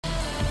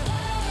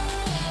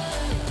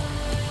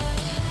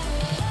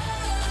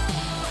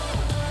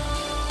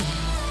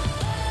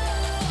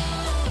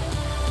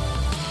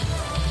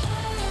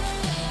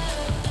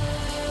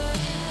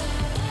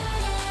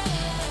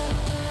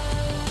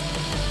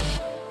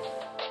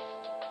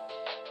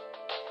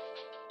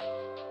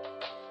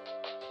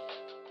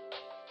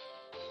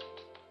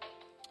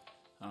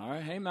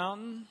Hey,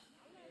 Mountain.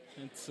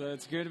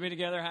 It's good to be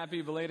together.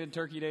 Happy belated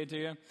Turkey Day to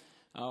you.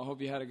 I hope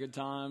you had a good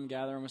time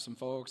gathering with some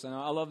folks. And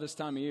I love this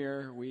time of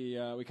year. We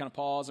kind of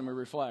pause and we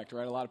reflect,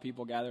 right? A lot of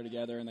people gather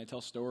together and they tell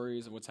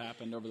stories of what's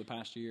happened over the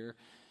past year.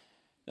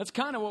 That's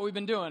kind of what we've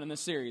been doing in this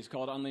series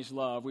called Unleash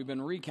Love. We've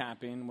been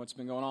recapping what's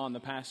been going on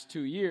the past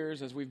 2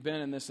 years as we've been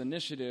in this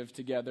initiative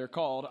together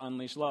called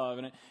Unleash Love.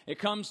 And it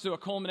comes to a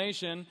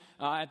culmination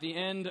at the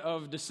end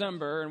of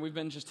December, and we've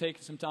been just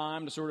taking some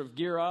time to sort of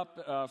gear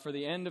up for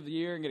the end of the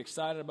year and get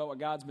excited about what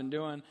God's been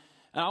doing.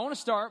 And I want to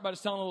start by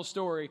just telling a little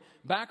story.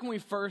 Back when we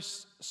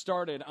first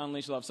started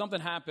Unleash Love, something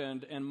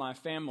happened in my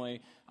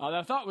family that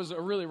I thought was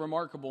a really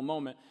remarkable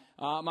moment.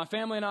 My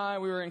family and I,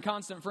 we were in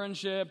constant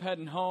friendship,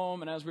 heading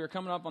home, and as we were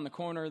coming up on the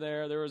corner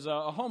there was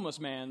a homeless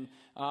man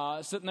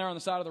sitting there on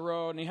the side of the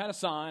road, and he had a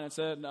sign that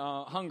said,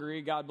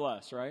 hungry, God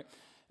bless, right?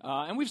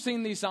 And we've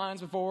seen these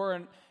signs before,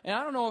 and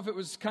I don't know if it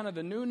was kind of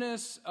the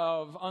newness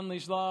of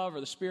Unleash Love or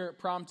the Spirit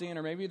prompting,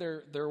 or maybe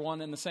they're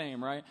one and the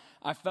same, right?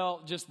 I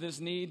felt just this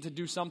need to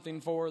do something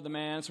for the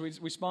man, so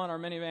we spun our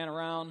minivan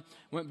around,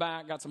 went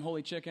back, got some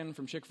holy chicken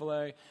from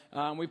Chick-fil-A.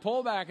 We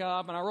pulled back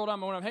up, and I rolled out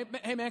my window,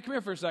 hey man, come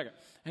here for a second.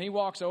 And he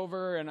walks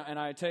over, and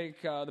I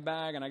take the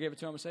bag, and I give it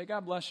to him and say,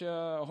 God bless you,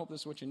 I hope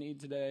this is what you need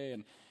today.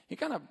 And he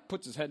kind of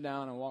puts his head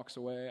down and walks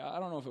away. I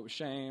don't know if it was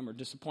shame or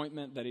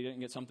disappointment that he didn't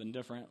get something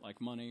different,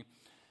 like money.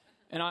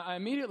 And I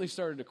immediately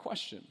started to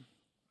question,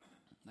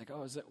 like, oh,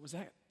 was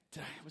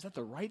that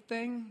the right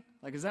thing?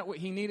 Like, is that what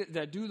he needed,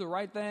 to do the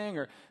right thing?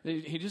 Or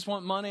did he just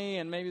want money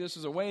and maybe this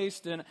was a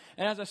waste? And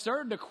as I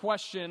started to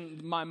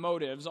question my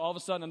motives, all of a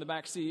sudden in the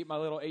back seat, my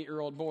little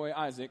 8-year-old boy,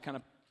 Isaac, kind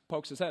of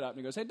pokes his head up and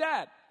he goes, hey,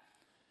 Dad.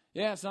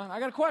 Yeah, son, I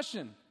got a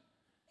question.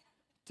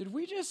 Did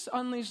we just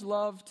unleash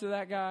love to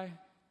that guy?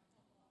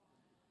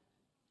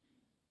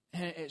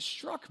 And it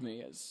struck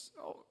me as,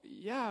 oh,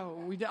 yeah,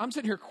 I'm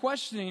sitting here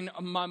questioning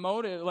my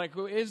motive, like,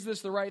 is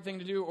this the right thing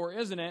to do or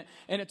isn't it?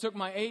 And it took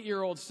my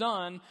 8-year-old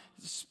son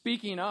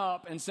speaking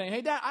up and saying,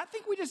 hey, Dad, I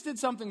think we just did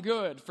something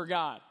good for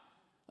God.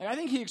 Like, I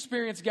think he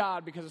experienced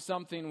God because of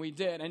something we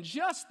did. And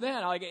just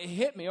then, like, it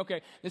hit me,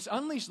 okay, this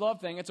unleashed love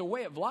thing, it's a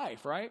way of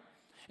life, right?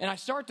 And I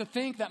start to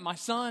think that my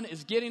son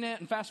is getting it,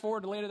 and fast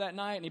forward to later that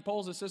night, and he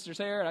pulls his sister's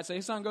hair, and I say,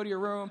 hey, son, go to your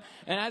room.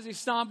 And as he's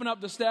stomping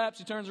up the steps,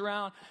 he turns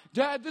around,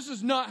 Dad, this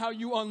is not how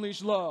you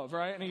unleash love,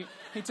 right? And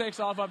he takes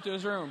off up to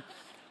his room.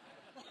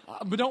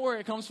 But don't worry,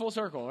 it comes full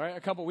circle, right? A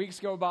couple weeks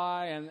go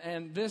by,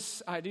 and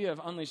this idea of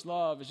unleashed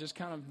love has just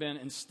kind of been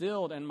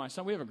instilled in my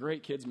son. We have a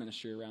great kids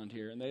ministry around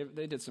here, and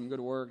they did some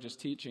good work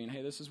just teaching,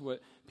 hey, this is what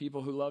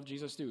people who love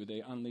Jesus do.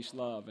 They unleash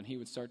love. And he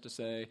would start to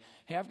say,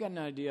 hey, I've got an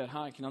idea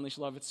how I can unleash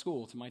love at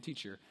school to my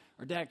teacher.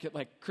 Or, Dad,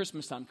 like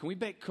Christmas time, can we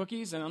bake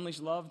cookies and unleash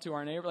love to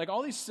our neighbor? Like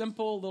all these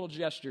simple little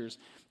gestures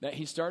that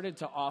he started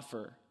to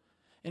offer.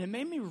 And it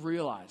made me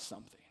realize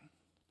something.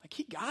 Like,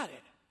 he got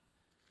it.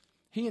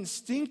 He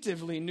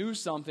instinctively knew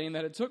something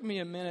that it took me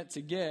a minute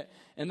to get,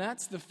 and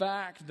that's the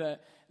fact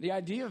that the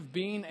idea of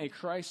being a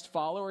Christ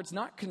follower, it's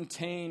not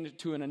contained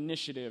to an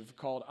initiative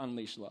called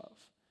Unleash Love.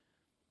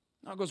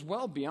 Now, it goes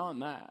well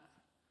beyond that.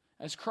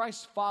 As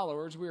Christ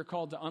followers, we are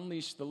called to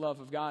unleash the love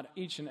of God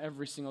each and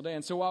every single day.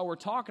 And so while we're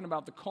talking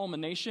about the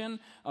culmination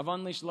of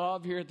Unleash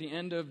Love here at the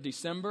end of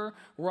December,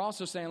 we're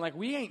also saying, like,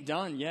 we ain't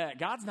done yet.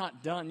 God's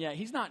not done yet.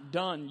 He's not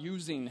done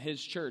using his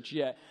church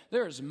yet.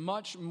 There is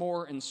much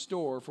more in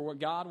store for what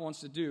God wants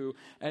to do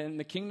in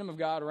the kingdom of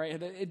God,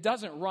 right? It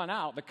doesn't run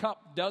out. The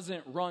cup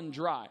doesn't run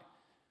dry.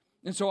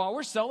 And so while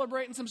we're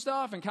celebrating some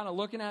stuff and kind of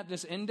looking at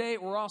this end date,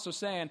 we're also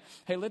saying,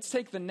 hey, let's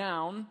take the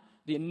noun,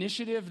 the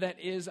initiative that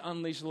is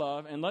Unleash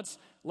Love, and let's,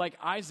 like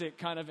Isaac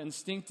kind of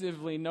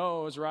instinctively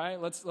knows, right?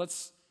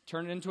 Let's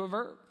turn it into a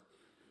verb.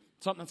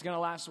 Something that's going to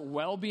last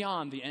well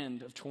beyond the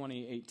end of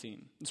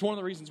 2018. It's one of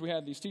the reasons we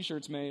had these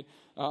t-shirts made.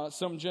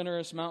 Some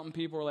generous mountain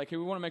people were like, hey,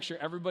 we want to make sure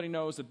everybody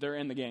knows that they're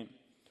in the game.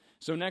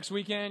 So next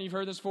weekend, you've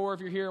heard this before,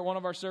 if you're here at one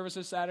of our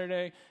services,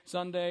 Saturday,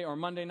 Sunday, or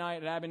Monday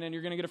night at Abingdon,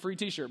 you're going to get a free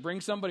t-shirt.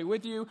 Bring somebody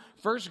with you,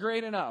 first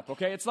grade and up,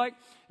 okay? It's like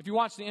if you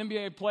watch the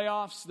NBA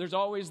playoffs, there's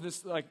always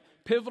this like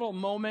pivotal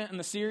moment in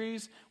the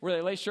series where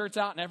they lay shirts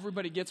out and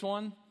everybody gets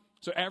one.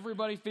 So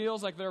everybody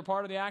feels like they're a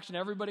part of the action.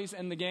 Everybody's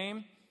in the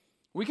game.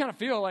 We kind of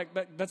feel like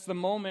that's the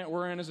moment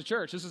we're in as a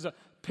church. This is a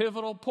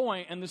pivotal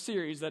point in the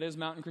series that is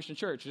Mountain Christian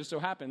Church. It just so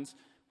happens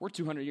we're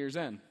 200 years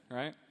in,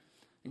 right?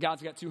 And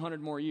God's got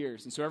 200 more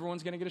years. And so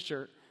everyone's going to get a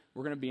shirt.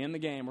 We're going to be in the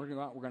game. We're going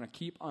to go out. We're going to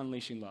keep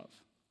unleashing love.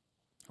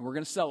 And we're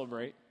going to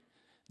celebrate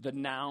the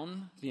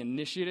noun, the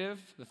initiative,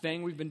 the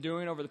thing we've been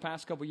doing over the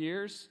past couple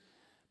years.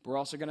 But we're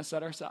also going to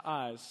set our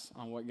eyes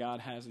on what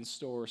God has in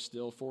store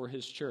still for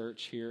his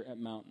church here at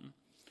Mountain.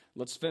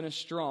 Let's finish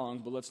strong,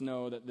 but let's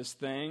know that this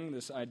thing,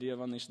 this idea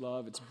of unleashed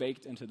love, it's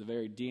baked into the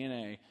very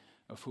DNA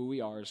of who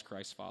we are as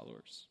Christ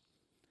followers.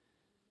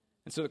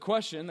 And so the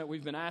question that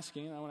we've been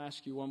asking, and I want to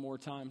ask you one more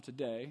time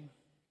today,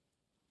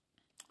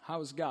 how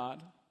is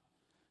God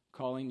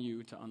calling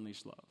you to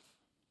unleash love?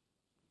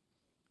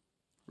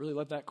 Really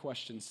let that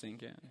question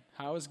sink in.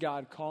 How is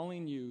God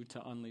calling you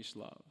to unleash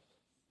love?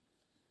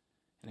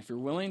 And if you're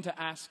willing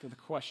to ask the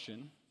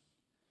question,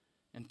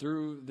 and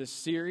through this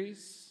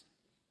series,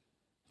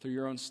 through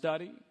your own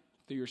study,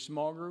 through your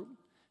small group,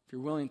 if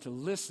you're willing to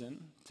listen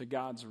to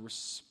God's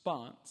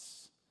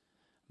response,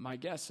 my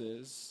guess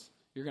is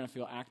you're going to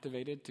feel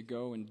activated to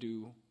go and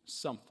do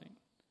something.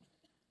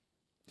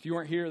 If you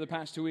weren't here the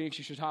past 2 weeks,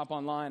 you should hop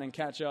online and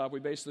catch up.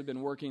 We've basically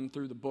been working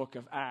through the book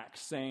of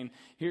Acts, saying,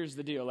 here's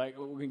the deal. Like,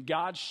 when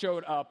God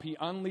showed up, he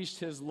unleashed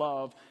his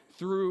love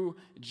through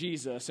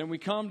Jesus. And we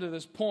come to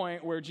this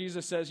point where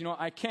Jesus says,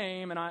 I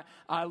came and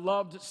I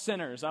loved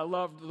sinners. I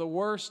loved the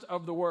worst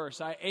of the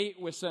worst. I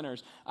ate with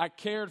sinners. I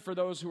cared for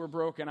those who were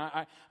broken.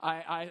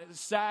 I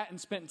sat and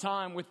spent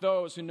time with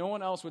those who no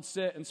one else would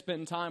sit and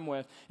spend time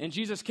with. And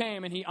Jesus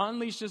came and he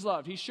unleashed his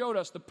love. He showed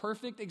us the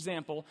perfect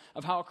example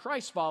of how a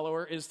Christ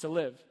follower is to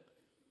live.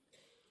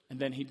 And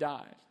then he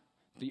died.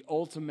 The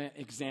ultimate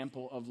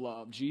example of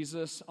love.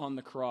 Jesus on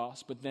the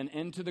cross, but then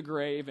into the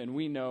grave, and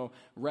we know,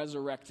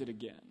 resurrected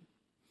again.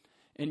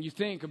 And you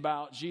think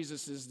about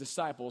Jesus'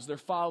 disciples. They're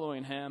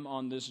following him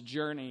on this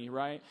journey,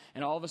 right?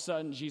 And all of a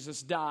sudden,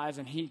 Jesus dies,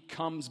 and he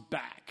comes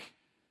back.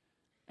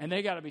 And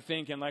they got to be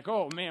thinking like,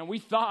 oh, man, we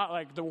thought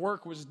like the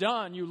work was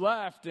done. You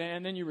left,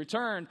 and then you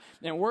returned.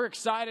 And we're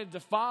excited to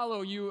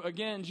follow you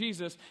again,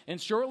 Jesus. And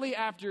shortly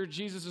after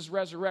Jesus'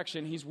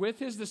 resurrection, he's with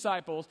his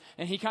disciples,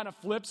 and he kind of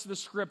flips the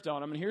script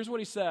on them. And here's what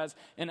he says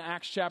in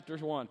Acts chapter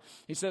 1.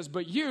 He says,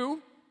 but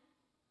you,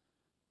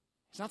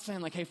 he's not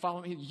saying like, hey,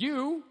 follow me.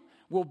 You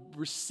will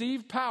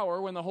receive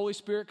power when the Holy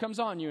Spirit comes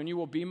on you, and you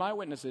will be my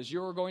witnesses.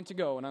 You are going to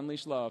go and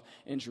unleash love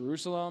in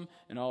Jerusalem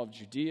and all of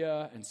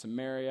Judea and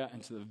Samaria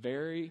and to the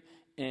very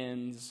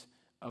ends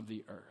of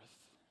the earth.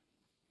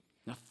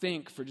 Now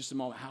think for just a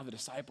moment how the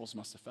disciples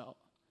must have felt.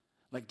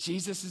 Like,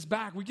 Jesus is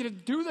back. We get to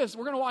do this.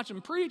 We're going to watch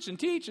him preach and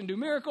teach and do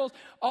miracles,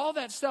 all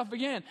that stuff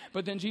again.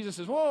 But then Jesus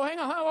says, whoa, hang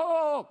on,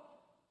 whoa.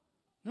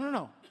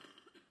 No.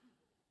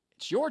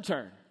 It's your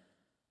turn.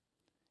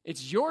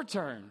 It's your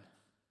turn.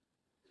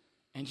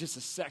 And just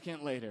a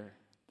second later,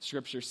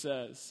 Scripture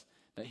says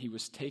that he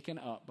was taken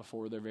up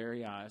before their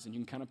very eyes. And you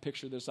can kind of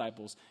picture the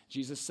disciples.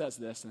 Jesus says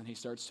this, and then he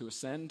starts to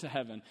ascend to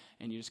heaven,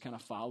 and you just kind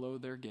of follow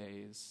their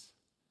gaze.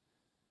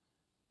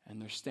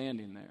 And they're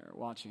standing there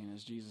watching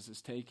as Jesus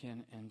is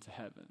taken into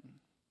heaven.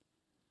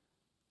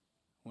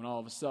 When all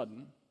of a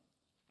sudden,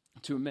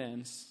 two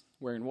men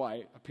wearing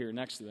white appear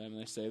next to them,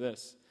 and they say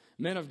this.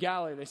 Men of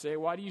Galilee, they say,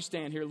 why do you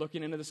stand here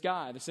looking into the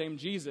sky? The same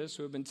Jesus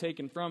who have been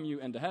taken from you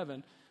into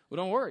heaven. Well,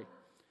 don't worry.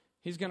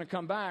 He's going to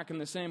come back in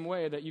the same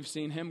way that you've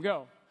seen him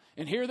go.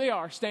 And here they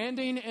are,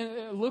 standing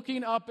and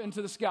looking up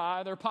into the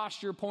sky, their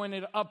posture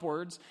pointed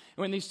upwards.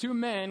 And when these two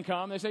men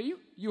come, they say,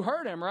 you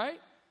heard him, right?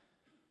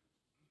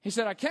 He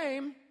said, I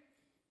came.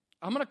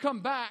 I'm going to come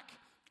back.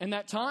 And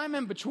that time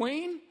in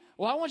between,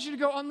 well, I want you to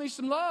go unleash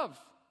some love.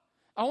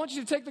 I want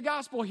you to take the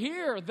gospel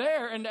here,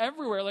 there, and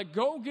everywhere. Like,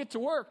 go get to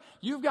work.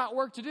 You've got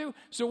work to do.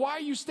 So why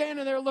are you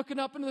standing there looking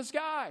up into the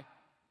sky?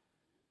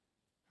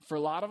 For a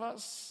lot of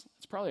us,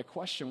 it's probably a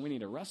question we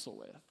need to wrestle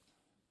with.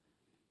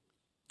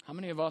 How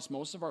many of us,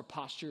 most of our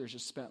posture is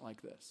just spent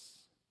like this?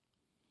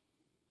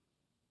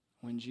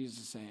 When Jesus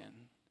is saying,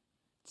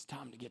 it's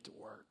time to get to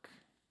work.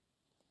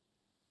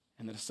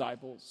 And the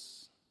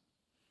disciples,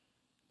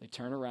 they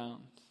turn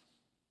around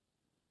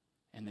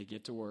and they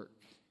get to work.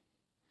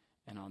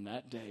 And on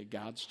that day,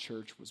 God's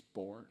church was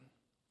born.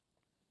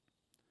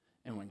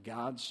 And when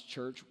God's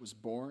church was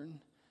born,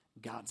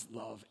 God's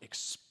love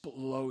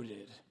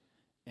exploded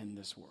in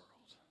this world.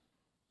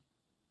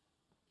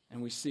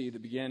 And we see the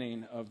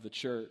beginning of the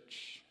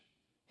church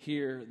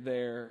here,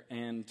 there,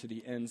 and to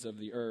the ends of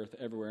the earth,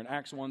 everywhere. In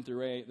Acts 1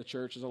 through 8, the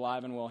church is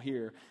alive and well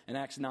here. In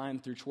Acts 9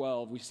 through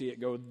 12, we see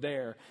it go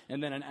there.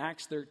 And then in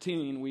Acts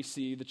 13, we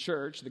see the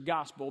church, the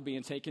gospel,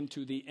 being taken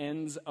to the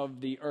ends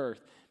of the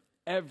earth,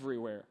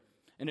 everywhere.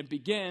 And it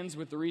begins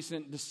with the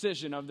recent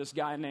decision of this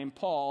guy named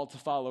Paul to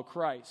follow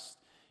Christ.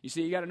 You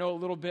see, you got to know a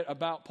little bit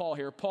about Paul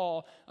here.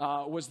 Paul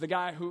was the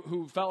guy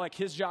who felt like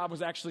his job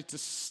was actually to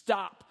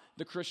stop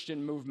the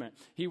Christian movement.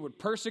 He would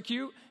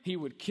persecute, he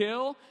would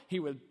kill, he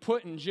would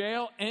put in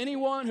jail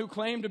anyone who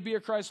claimed to be a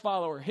Christ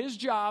follower. His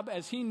job,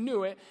 as he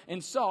knew it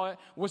and saw it,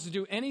 was to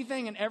do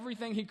anything and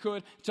everything he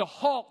could to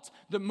halt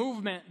the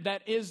movement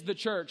that is the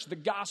church, the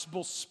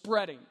gospel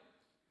spreading.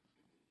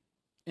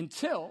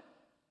 Until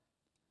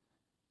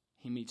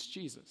he meets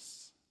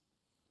Jesus.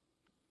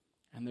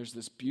 And there's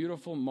this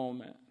beautiful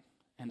moment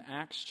in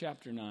Acts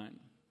chapter 9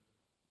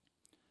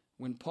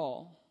 when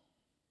Paul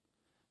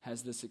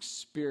has this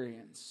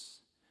experience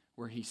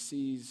where he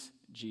sees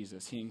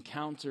Jesus. He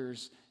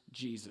encounters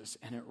Jesus,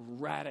 and it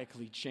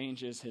radically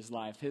changes his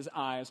life. His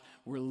eyes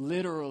were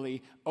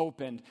literally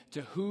opened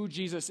to who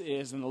Jesus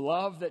is and the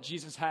love that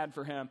Jesus had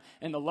for him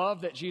and the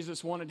love that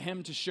Jesus wanted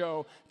him to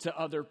show to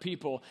other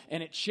people.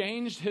 And it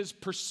changed his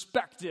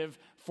perspective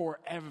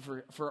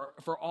forever,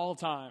 for all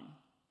time.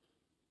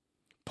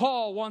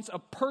 Paul, once a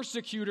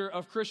persecutor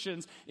of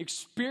Christians,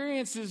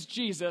 experiences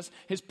Jesus.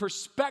 His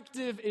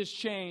perspective is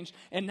changed,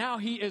 and now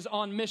he is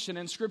on mission.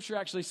 And Scripture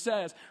actually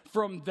says,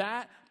 from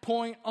that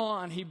point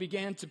on, he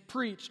began to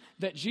preach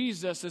that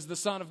Jesus is the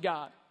Son of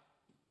God.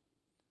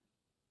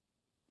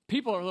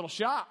 People are a little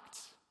shocked.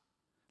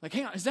 Like,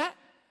 hang on, is that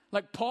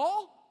like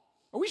Paul?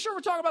 Are we sure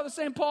we're talking about the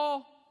same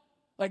Paul?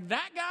 Like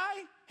that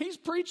guy? He's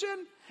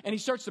preaching, and he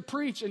starts to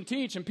preach and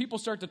teach, and people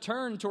start to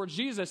turn towards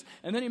Jesus,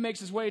 and then he makes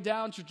his way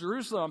down to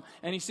Jerusalem,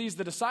 and he sees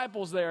the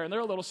disciples there, and they're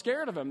a little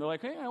scared of him. They're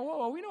like, hey,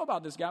 whoa, we know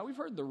about this guy. We've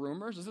heard the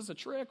rumors. Is this a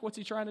trick? What's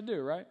he trying to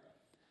do, right?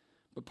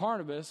 But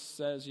Barnabas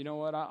says, you know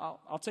what,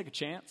 I'll take a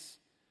chance.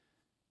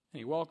 And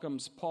he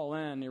welcomes Paul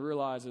in, and he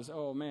realizes,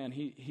 oh man,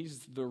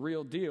 he's the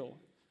real deal.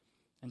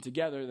 And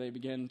together they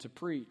begin to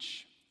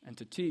preach and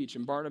to teach,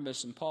 and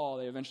Barnabas and Paul,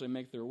 they eventually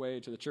make their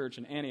way to the church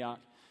in Antioch.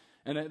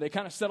 And they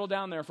kind of settle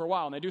down there for a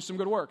while, and they do some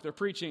good work. They're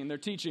preaching, they're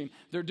teaching,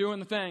 they're doing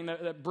the thing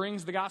that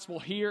brings the gospel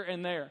here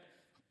and there.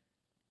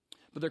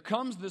 But there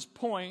comes this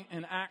point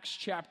in Acts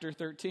chapter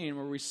 13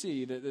 where we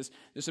see that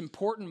this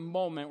important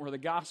moment where the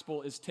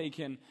gospel is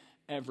taken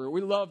everywhere.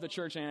 We love the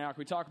church in Antioch.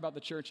 We talk about the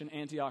church in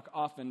Antioch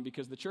often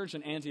because the church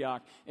in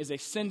Antioch is a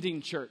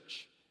sending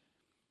church.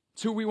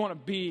 It's who we want to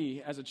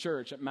be as a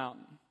church at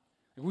Mountain.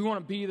 We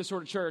want to be the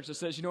sort of church that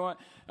says, you know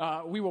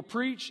what, we will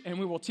preach and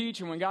we will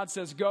teach, and when God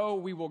says go,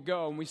 we will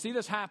go. And we see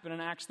this happen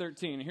in Acts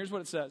 13. And here's what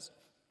it says.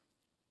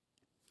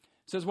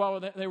 It says, while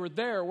they were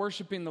there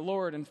worshiping the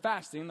Lord and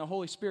fasting, the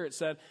Holy Spirit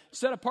said,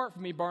 set apart for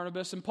me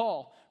Barnabas and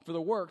Paul for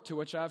the work to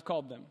which I have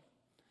called them.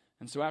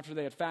 And so after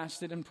they had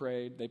fasted and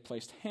prayed, they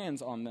placed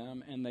hands on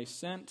them and they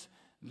sent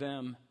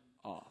them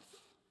off.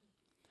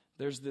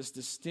 There's this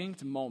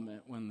distinct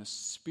moment when the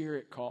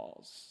Spirit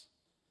calls.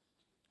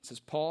 It says,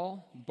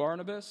 Paul,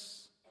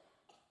 Barnabas,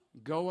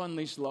 go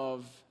unleash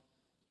love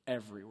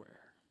everywhere.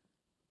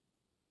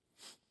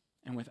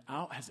 And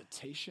without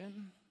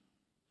hesitation,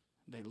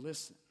 they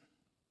listen.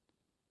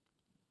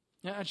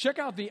 Now, check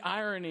out the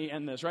irony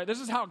in this, right? This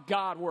is how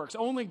God works.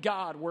 Only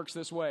God works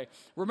this way.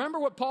 Remember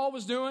what Paul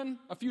was doing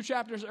a few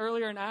chapters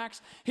earlier in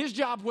Acts? His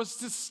job was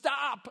to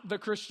stop the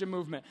Christian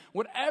movement.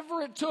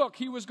 Whatever it took,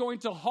 he was going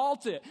to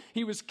halt it.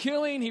 He was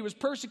killing, he was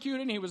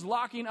persecuting, he was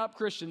locking up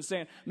Christians,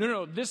 saying,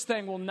 no, this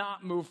thing will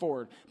not move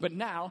forward. But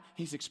now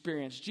he's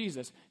experienced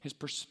Jesus. His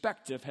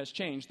perspective has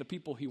changed. The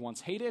people he once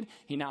hated,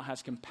 he now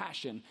has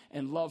compassion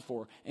and love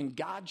for. And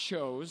God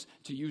chose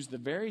to use the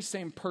very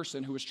same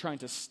person who was trying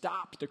to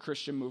stop the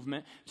Christian movement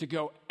to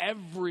go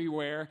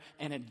everywhere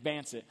and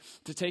advance it,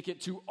 to take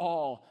it to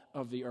all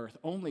of the earth.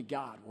 Only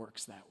God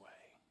works that way.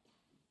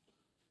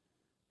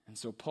 And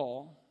so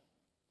Paul,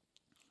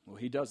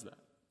 he does that.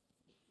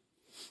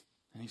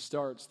 And he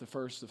starts the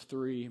first of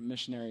 3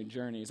 missionary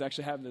journeys. I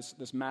actually have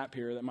this map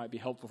here that might be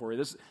helpful for you.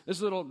 This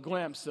little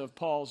glimpse of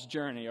Paul's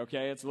journey,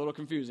 okay? It's a little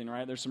confusing,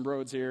 right? There's some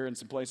roads here and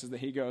some places that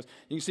he goes.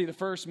 You can see the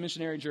first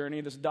missionary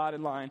journey, this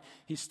dotted line.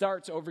 He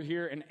starts over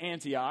here in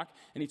Antioch,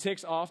 and he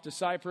takes off to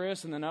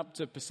Cyprus, and then up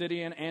to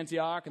Pisidian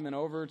Antioch, and then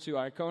over to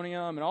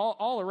Iconium, and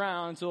all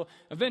around until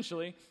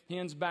eventually he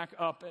ends back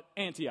up at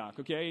Antioch,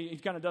 okay? He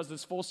kind of does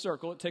this full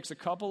circle. It takes a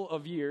couple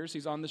of years.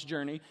 He's on this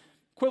journey,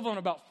 equivalent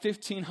of about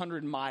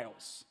 1,500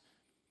 miles.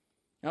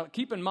 Now,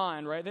 keep in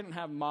mind, right, they didn't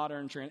have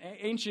modern,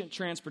 ancient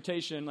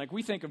transportation. Like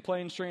we think of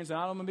planes, trains, and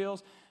automobiles.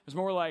 It was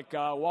more like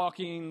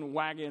walking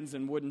wagons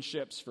and wooden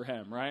ships for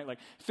him, right? Like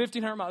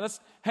 1,500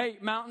 miles. Hey,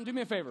 Mountain, do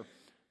me a favor.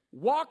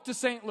 Walk to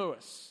St.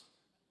 Louis.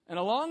 And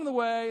along the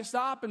way,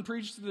 stop and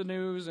preach the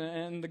news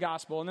and the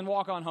gospel, and then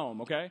walk on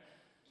home, okay?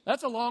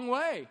 That's a long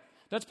way.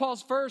 That's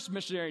Paul's first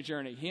missionary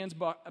journey. He ends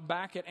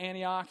back at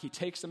Antioch. He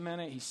takes a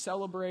minute. He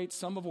celebrates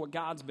some of what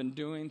God's been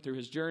doing through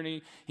his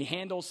journey. He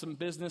handles some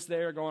business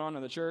there going on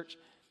in the church.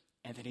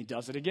 And then he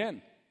does it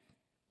again.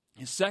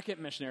 His second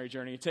missionary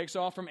journey, he takes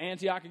off from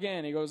Antioch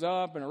again. He goes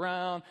up and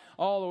around,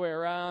 all the way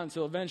around,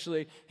 until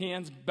eventually he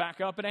ends back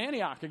up at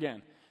Antioch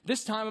again.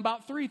 This time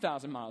about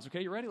 3,000 miles.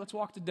 Okay, you ready? Let's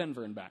walk to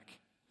Denver and back.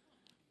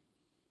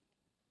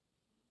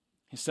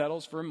 He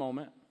settles for a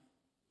moment,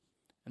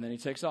 and then he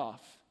takes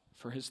off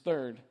for his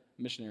third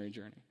missionary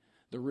journey.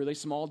 The really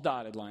small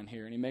dotted line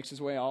here, and he makes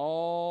his way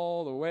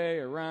all the way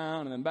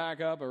around and then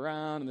back up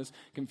around in this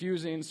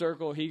confusing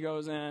circle. He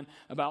goes in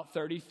about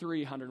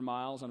 3,300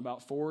 miles in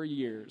about 4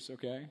 years,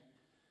 okay?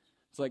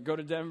 It's like go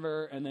to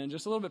Denver and then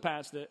just a little bit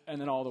past it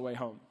and then all the way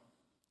home.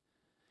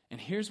 And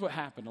here's what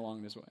happened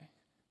along this way.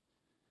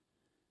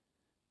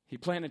 He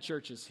planted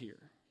churches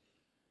here,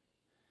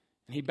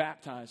 and he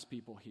baptized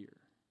people here,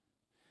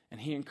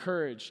 and he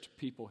encouraged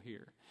people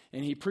here,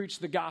 and he preached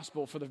the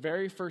gospel for the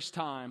very first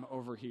time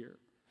over here.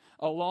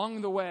 Along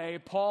the way,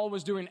 Paul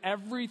was doing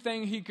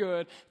everything he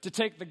could to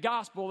take the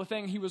gospel, the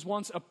thing he was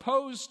once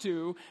opposed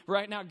to.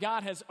 Right now,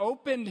 God has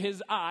opened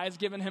his eyes,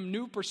 given him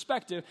new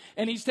perspective,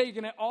 and he's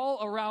taken it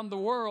all around the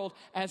world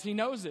as he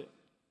knows it.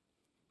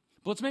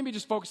 But let's maybe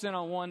just focus in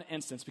on one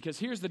instance, because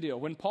here's the deal.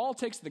 When Paul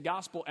takes the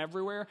gospel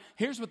everywhere,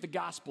 here's what the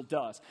gospel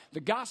does. The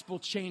gospel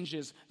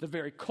changes the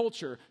very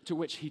culture to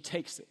which he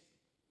takes it.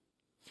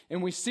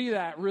 And we see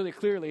that really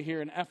clearly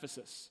here in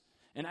Ephesus.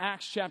 In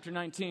Acts chapter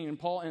 19,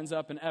 Paul ends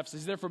up in Ephesus.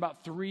 He's there for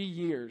about 3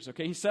 years,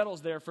 okay? He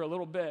settles there for a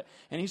little bit,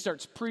 and he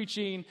starts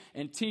preaching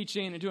and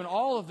teaching and doing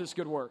all of this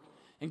good work.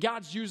 And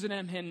God's using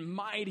them in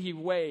mighty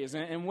ways,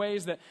 in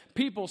ways that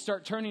people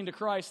start turning to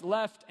Christ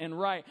left and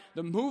right.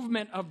 The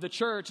movement of the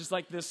church is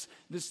like this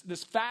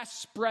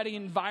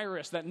fast-spreading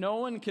virus that no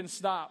one can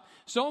stop,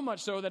 so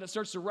much so that it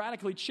starts to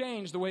radically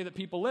change the way that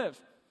people live.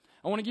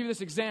 I want to give you this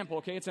example,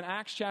 okay? It's in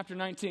Acts chapter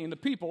 19. The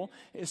people,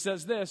 it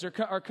says this,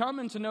 are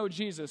coming to know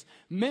Jesus.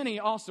 Many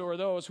also are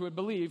those who had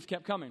believed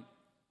kept coming.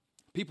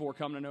 People were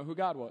coming to know who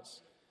God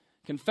was,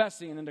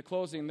 confessing and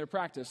disclosing their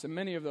practice. And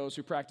many of those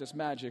who practiced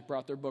magic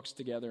brought their books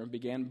together and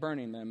began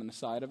burning them in the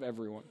sight of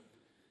everyone.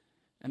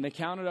 And they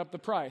counted up the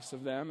price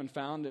of them and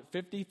found it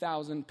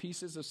 50,000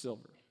 pieces of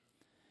silver.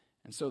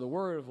 And so the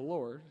word of the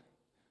Lord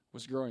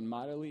was growing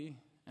mightily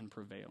and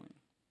prevailing.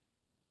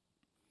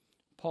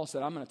 Paul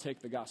said, I'm going to take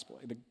the gospel.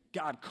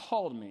 God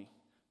called me.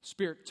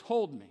 Spirit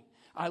told me.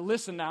 I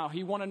listened now.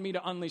 He wanted me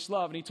to unleash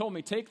love. And he told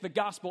me, take the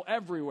gospel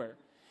everywhere.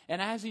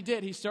 And as he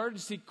did, he started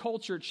to see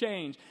culture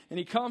change. And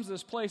he comes to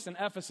this place in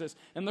Ephesus,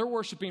 and they're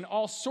worshiping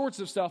all sorts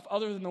of stuff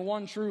other than the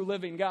one true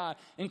living God,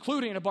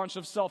 including a bunch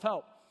of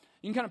self-help.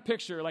 You can kind of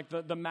picture like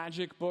the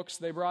magic books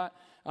they brought.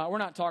 We're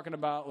not talking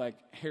about like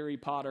Harry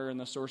Potter and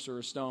the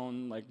Sorcerer's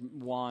Stone, like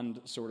wand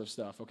sort of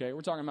stuff, okay?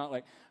 We're talking about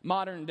like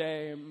modern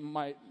day,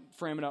 might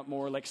frame it up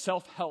more, like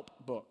self-help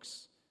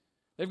books.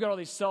 They've got all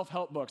these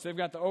self-help books. They've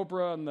got the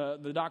Oprah and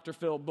the Dr.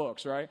 Phil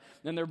books, right?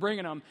 And they're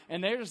bringing them,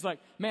 and they're just like,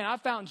 man, I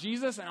found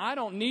Jesus, and I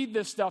don't need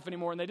this stuff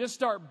anymore. And they just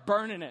start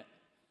burning it.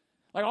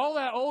 Like all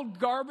that old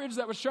garbage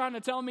that was trying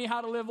to tell me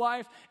how to live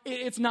life,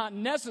 it's not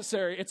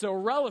necessary. It's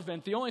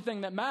irrelevant. The only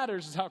thing that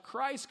matters is how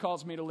Christ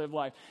calls me to live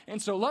life.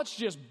 And so let's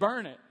just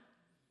burn it.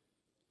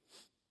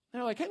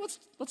 They're like, hey,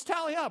 let's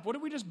tally up. What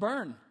did we just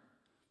burn?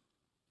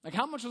 Like,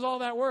 how much was all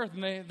that worth?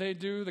 And they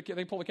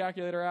pull the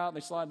calculator out,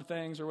 they slide the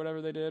things or whatever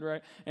they did,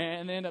 right?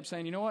 And they end up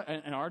saying, you know what?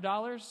 In our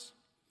dollars,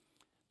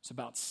 it's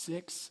about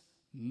 $6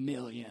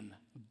 million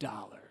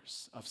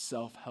of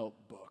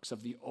self-help books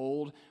of the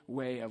old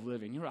way of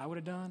living. You know what I would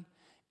have done?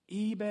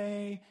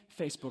 eBay,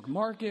 Facebook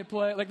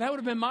Marketplace. Like, that would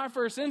have been my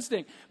first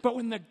instinct. But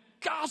when the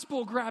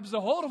gospel grabs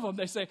a hold of them,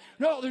 they say,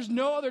 no, there's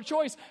no other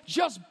choice.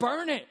 Just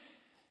burn it.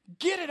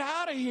 Get it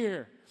out of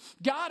here.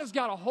 God has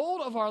got a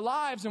hold of our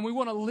lives, and we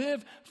want to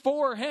live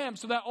for him.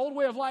 So that old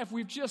way of life,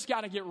 we've just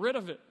got to get rid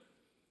of it.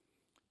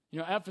 You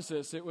know,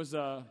 Ephesus, it was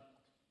a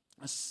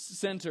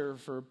center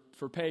for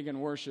pagan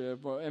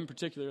worship, in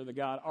particular the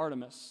god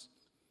Artemis.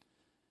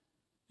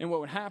 And what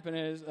would happen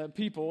is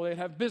people, they'd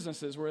have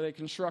businesses where they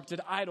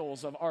constructed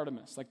idols of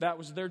Artemis. Like that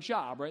was their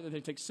job, right? That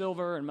they'd take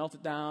silver and melt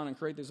it down and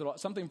create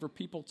something for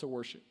people to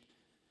worship.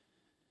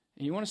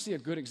 And you want to see a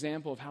good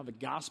example of how the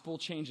gospel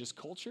changes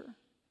culture?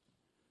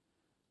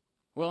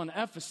 Well, in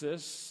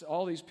Ephesus,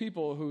 all these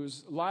people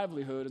whose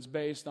livelihood is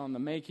based on the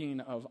making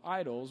of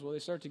idols, well, they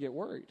start to get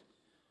worried.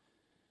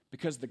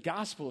 Because the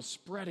gospel is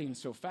spreading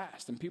so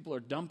fast, and people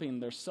are dumping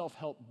their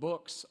self-help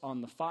books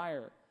on the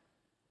fire.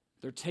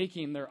 They're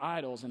taking their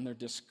idols and they're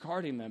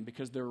discarding them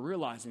because they're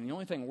realizing the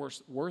only thing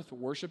worth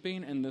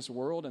worshiping in this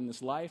world and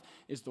this life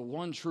is the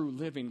one true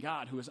living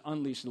God who has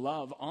unleashed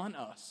love on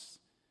us.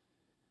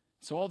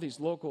 So all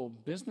these local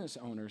business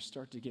owners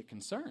start to get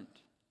concerned.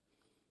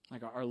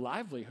 Like our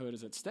livelihood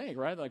is at stake,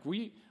 right? Like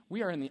we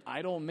are in the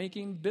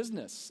idol-making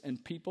business,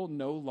 and people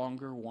no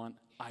longer want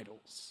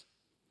idols.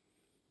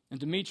 And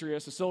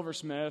Demetrius, a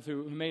silversmith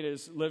who made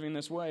his living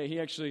this way, he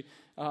actually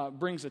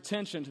brings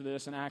attention to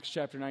this in Acts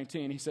chapter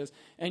 19. He says,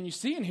 and you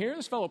see and hear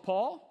this fellow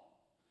Paul?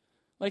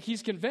 Like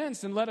he's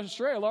convinced and led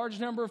astray a large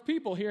number of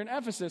people here in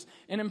Ephesus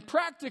and in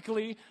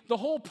practically the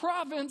whole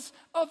province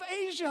of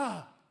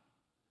Asia.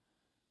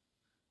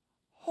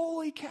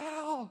 Holy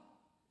cow.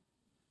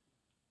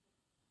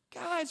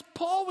 Guys,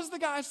 Paul was the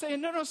guy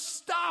saying, no,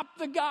 stop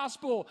the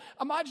gospel.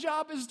 My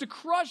job is to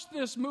crush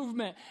this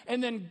movement.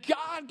 And then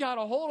God got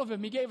a hold of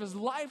him. He gave his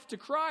life to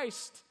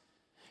Christ.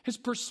 His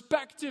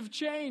perspective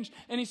changed,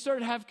 and he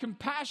started to have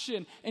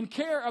compassion and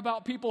care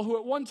about people who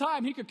at one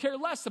time he could care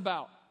less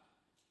about.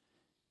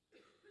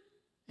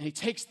 And he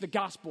takes the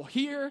gospel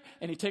here,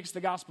 and he takes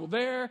the gospel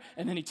there,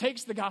 and then he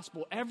takes the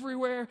gospel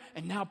everywhere,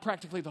 and now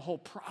practically the whole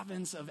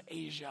province of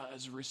Asia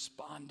is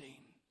responding.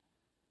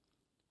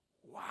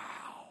 Wow.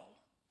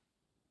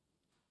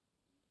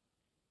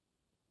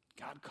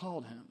 God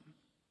called him.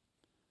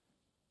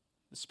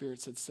 The Spirit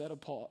said, set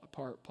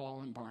apart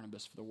Paul and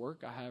Barnabas for the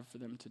work I have for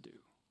them to do.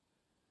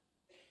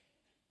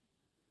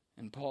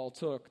 And Paul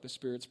took the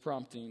Spirit's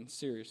prompting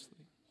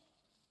seriously.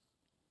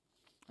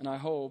 And I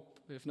hope,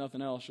 if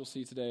nothing else, you'll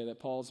see today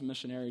that Paul's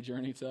missionary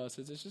journey to us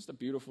is just a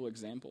beautiful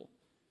example.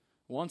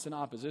 Once in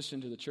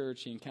opposition to the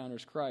church, he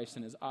encounters Christ,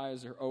 and his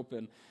eyes are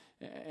open,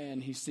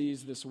 and he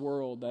sees this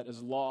world that is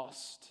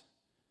lost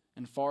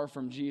and far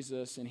from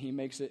Jesus, and he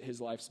makes it his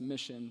life's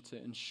mission to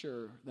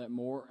ensure that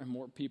more and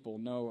more people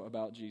know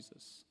about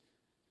Jesus.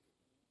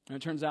 And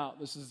it turns out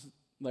this is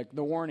like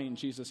the warning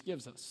Jesus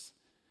gives us.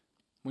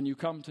 When you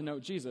come to know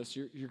Jesus,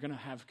 you're going to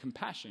have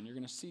compassion. You're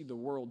going to see the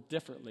world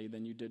differently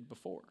than you did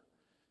before.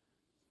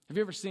 Have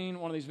you ever seen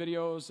one of these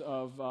videos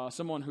of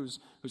someone who's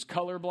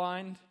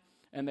colorblind?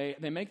 And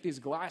they make these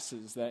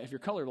glasses that if you're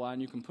colorblind,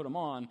 you can put them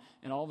on,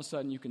 and all of a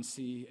sudden you can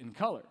see in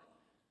color.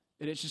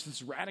 It's just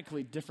this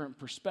radically different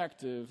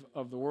perspective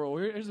of the world.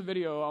 Here's a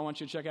video I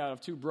want you to check out of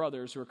two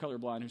brothers who are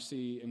colorblind who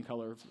see in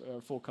color,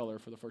 full color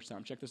for the first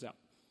time. Check this out.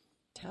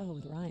 Towel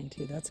with Ryan,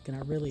 too. That's going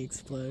to really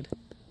explode.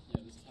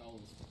 Yeah, this towel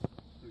is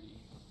pretty.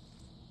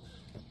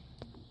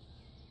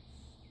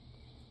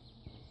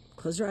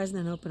 Close your eyes and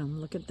then open them.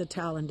 Look at the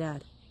towel and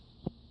Dad.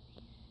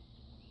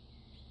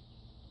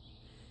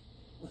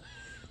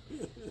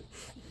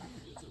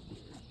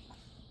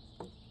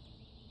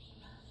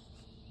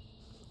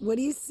 What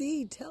do you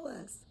see? Tell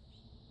us.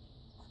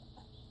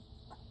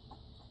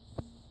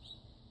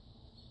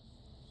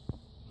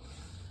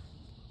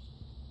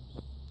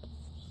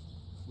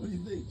 What do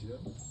you think,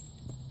 Jim?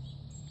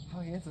 How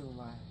handsome am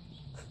I?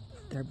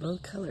 They're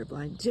both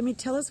colorblind. Jimmy,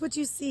 tell us what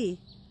you see.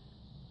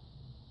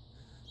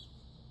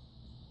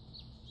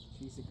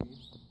 She's agreed.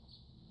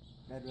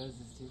 Red roses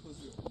too.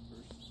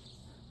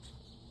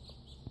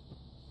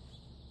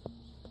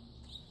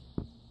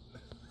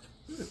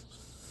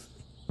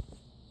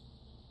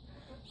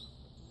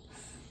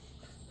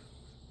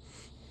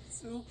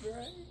 So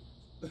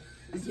bright.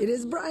 It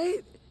is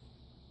bright.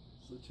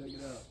 So check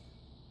it out.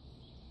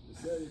 It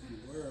said if you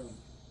wear them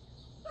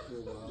for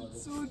a while,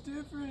 It's so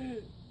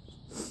different.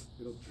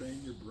 it'll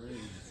train your brain.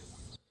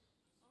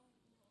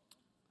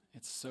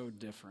 It's so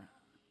different.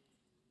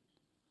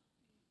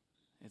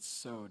 It's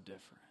so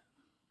different.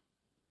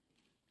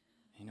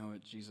 You know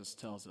what Jesus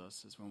tells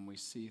us is when we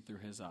see through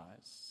his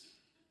eyes,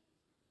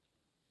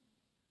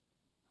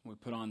 we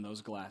put on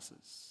those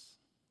glasses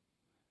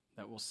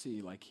that we'll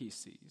see like he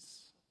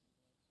sees.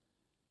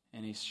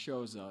 And he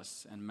shows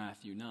us in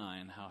Matthew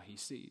 9 how he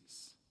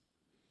sees.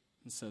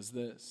 It says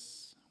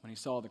this, when he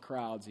saw the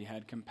crowds, he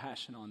had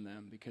compassion on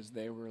them because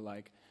they're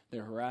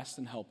harassed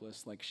and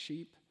helpless like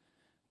sheep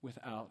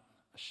without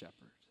a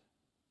shepherd.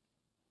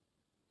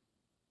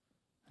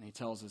 And he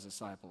tells his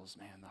disciples,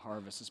 man, the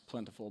harvest is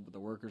plentiful, but the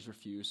workers are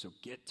few, so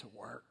get to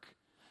work.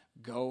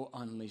 Go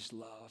unleash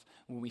love.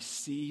 When we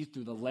see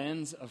through the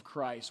lens of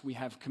Christ, we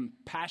have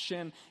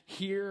compassion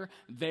here,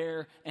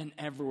 there, and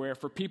everywhere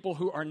for people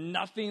who are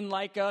nothing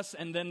like us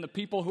and then the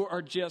people who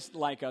are just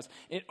like us.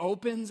 It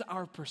opens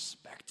our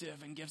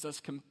perspective and gives us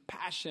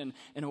compassion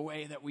in a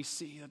way that we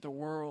see that the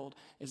world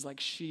is like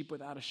sheep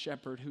without a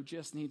shepherd who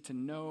just need to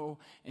know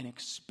and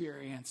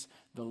experience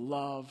the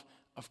love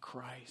of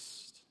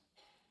Christ.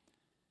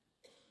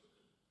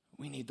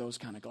 We need those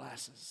kind of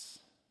glasses.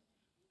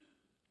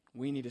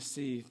 We need to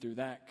see through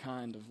that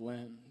kind of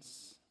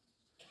lens.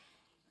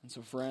 And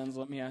so, friends,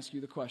 let me ask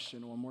you the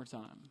question one more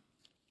time.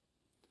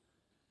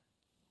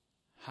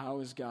 How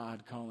is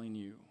God calling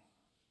you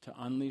to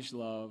unleash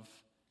love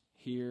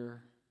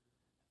here,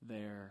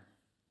 there,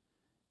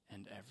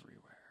 and everywhere?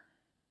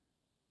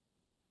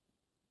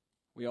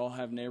 We all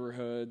have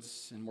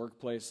neighborhoods and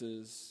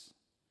workplaces,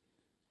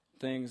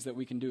 things that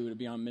we can do to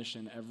be on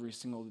mission every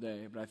single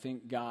day. But I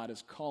think God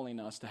is calling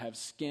us to have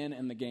skin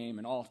in the game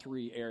in all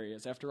three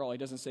areas. After all, he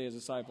doesn't say to his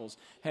disciples,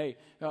 hey,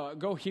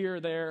 go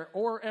here, there,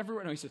 or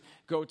everywhere. No, he says,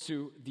 go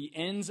to the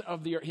ends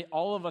of the earth.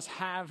 All of us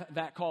have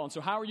that call. And so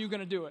how are you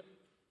going to do it?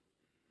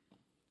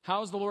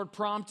 How is the Lord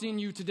prompting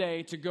you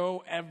today to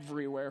go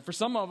everywhere? For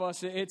some of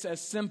us, it's as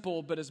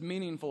simple but as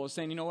meaningful as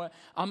saying, you know what?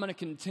 I'm going to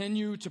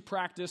continue to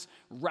practice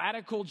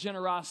radical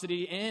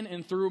generosity in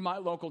and through my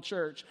local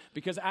church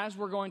because as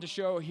we're going to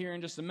show here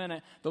in just a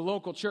minute, the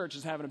local church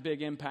is having a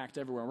big impact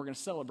everywhere. We're going to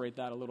celebrate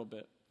that a little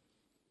bit.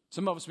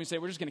 Some of us, we say,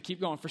 we're just going to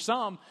keep going. For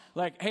some,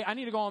 like, hey, I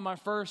need to go on my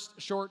first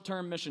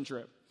short-term mission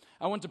trip.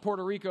 I went to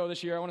Puerto Rico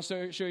this year. I want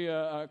to show you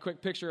a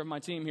quick picture of my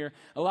team here.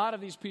 A lot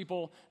of these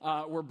people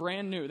were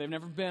brand new. They've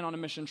never been on a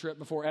mission trip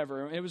before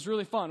ever. It was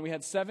really fun. We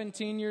had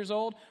 17 years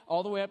old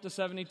all the way up to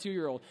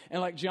 72-year-old.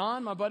 And like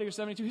John, my buddy who's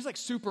 72, he's like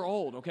super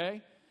old,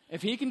 okay?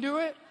 If he can do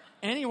it,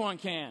 anyone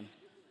can.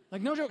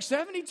 Like no joke,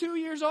 72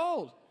 years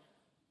old.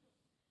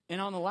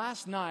 And on the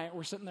last night,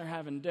 we're sitting there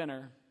having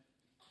dinner,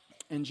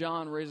 and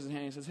John raises his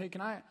hand and says, hey, can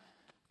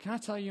I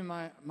tell you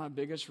my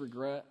biggest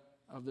regret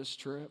of this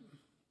trip?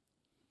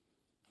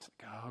 It's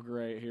like, oh,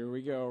 great, here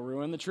we go.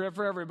 Ruin the trip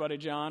for everybody,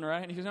 John,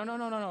 right? And he goes,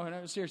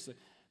 no, seriously.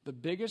 The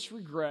biggest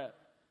regret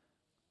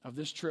of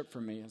this trip for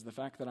me is the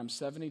fact that I'm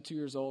 72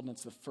 years old and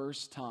it's the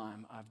first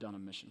time I've done a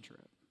mission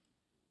trip.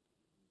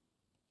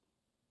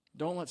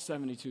 Don't let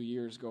 72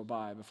 years go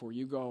by before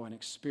you go and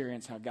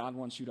experience how God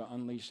wants you to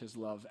unleash his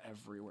love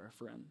everywhere,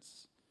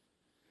 friends.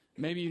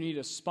 Maybe you need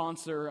to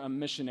sponsor a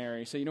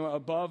missionary. Say, you know what,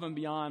 above and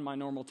beyond my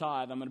normal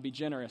tithe, I'm going to be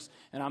generous,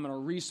 and I'm going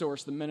to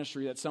resource the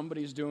ministry that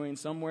somebody's doing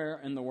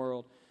somewhere in the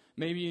world.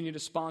 Maybe you need to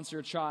sponsor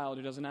a child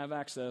who doesn't have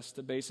access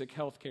to basic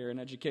health care and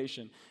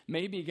education.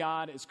 Maybe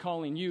God is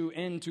calling you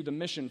into the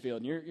mission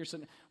field, and you're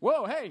sitting,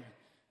 whoa, hey,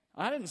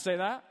 I didn't say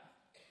that.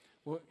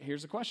 Well,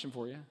 here's a question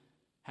for you.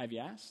 Have you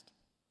asked?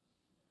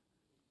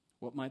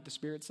 What might the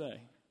Spirit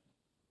say?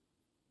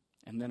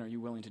 And then are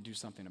you willing to do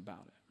something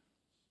about it?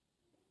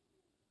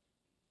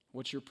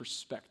 What's your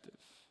perspective?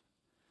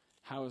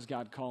 how is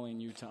God calling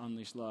you to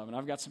unleash love? And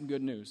I've got some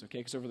good news, okay?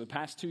 Because over the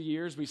past 2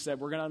 years, we said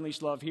we're going to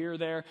unleash love here,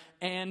 there,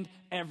 and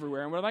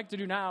everywhere. And what I'd like to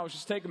do now is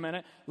just take a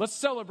minute. Let's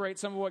celebrate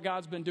some of what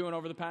God's been doing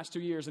over the past 2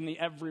 years in the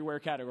everywhere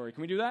category.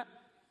 Can we do that?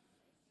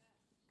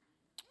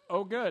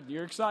 Oh, good.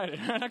 You're excited.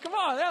 Come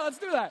on. Yeah, let's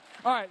do that.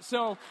 All right.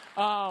 So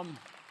I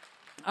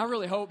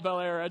really hope Bel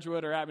Air,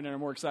 Edgewood, or Abingdon are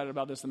more excited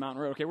about this than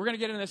Mountain Road. Okay, we're going to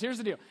get into this. Here's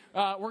the deal.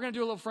 We're going to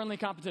do a little friendly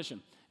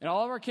competition. In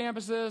all of our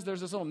campuses, there's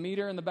this little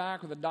meter in the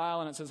back with a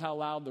dial, and it says how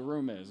loud the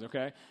room is,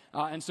 okay?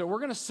 And so we're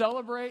going to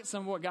celebrate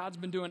some of what God's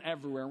been doing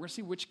everywhere. And we're going to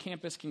see which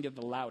campus can get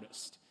the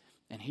loudest.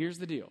 And here's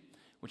the deal.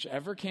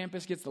 Whichever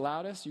campus gets the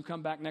loudest, you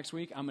come back next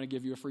week, I'm going to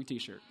give you a free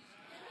T-shirt.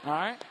 All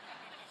right?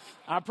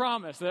 I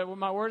promise that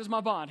my word is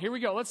my bond. Here we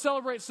go. Let's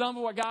celebrate some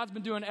of what God's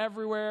been doing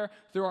everywhere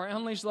through our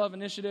Unleash Love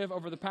initiative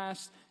over the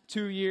past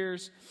 2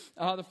 years.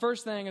 The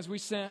first thing is we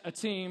sent a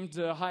team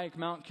to hike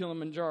Mount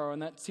Kilimanjaro,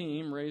 and that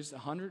team raised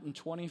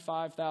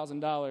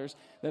 $125,000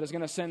 that is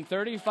going to send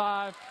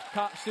 35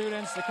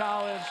 students to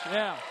college.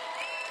 Yeah.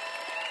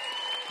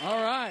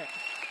 All right.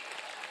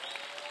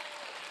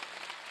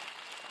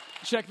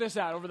 Check this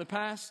out. Over the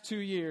past 2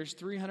 years,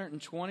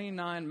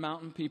 329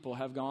 mountain people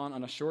have gone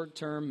on a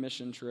short-term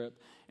mission trip.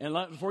 And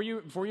before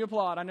you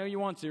applaud, I know you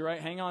want to, right?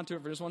 Hang on to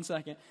it for just 1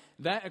 second.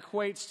 That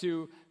equates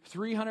to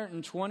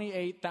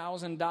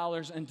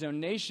 $328,000 in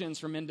donations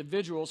from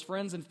individuals,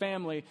 friends, and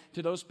family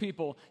to those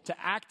people to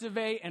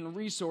activate and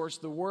resource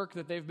the work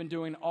that they've been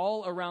doing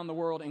all around the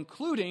world,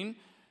 including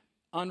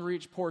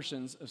unreached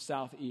portions of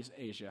Southeast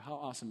Asia. How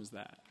awesome is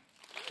that?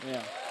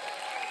 Yeah.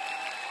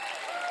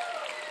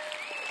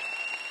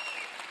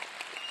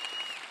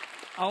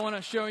 I want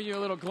to show you a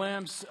little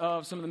glimpse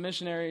of some of the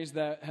missionaries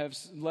that have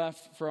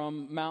left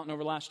from Mountain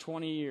over the last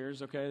 20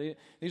 years, okay?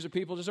 These are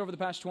people just over the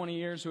past 20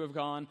 years who have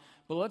gone.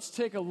 But let's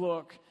take a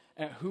look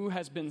at who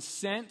has been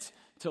sent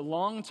to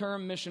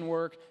long-term mission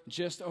work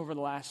just over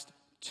the last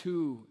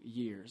 2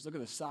 years. Look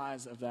at the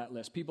size of that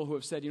list. People who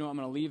have said, I'm going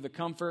to leave the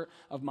comfort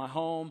of my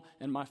home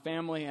and my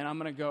family, and I'm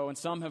going to go. And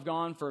some have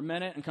gone for a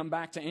minute and come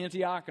back to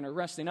Antioch and are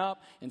resting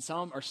up, and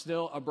some are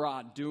still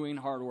abroad doing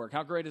hard work.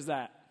 How great is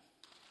that?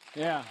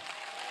 Yeah.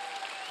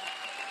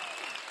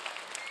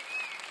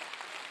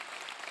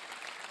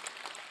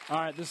 All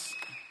right,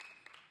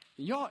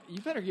 you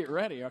better get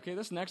ready, okay?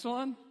 This next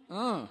one,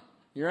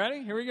 you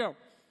ready? Here we go.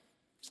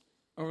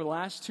 Over the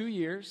last 2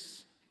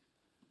 years,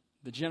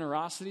 the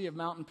generosity of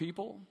Mountain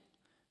People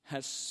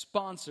has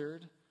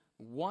sponsored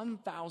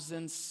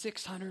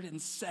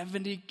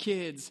 1,670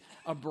 kids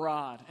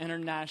abroad,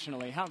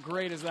 internationally. How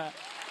great is that?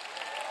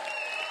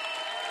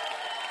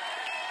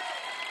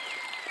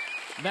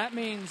 That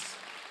means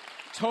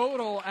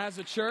total as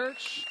a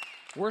church,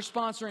 we're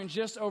sponsoring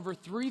just over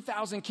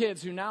 3,000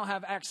 kids who now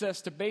have access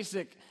to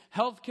basic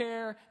health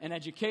care and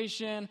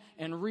education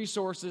and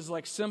resources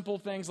like simple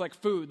things like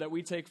food that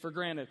we take for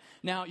granted.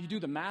 Now, you do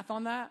the math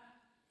on that,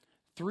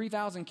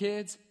 3,000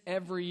 kids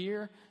every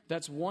year,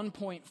 that's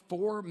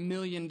 $1.4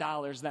 million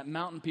that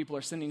Mountain People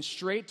are sending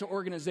straight to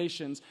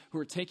organizations who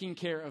are taking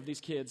care of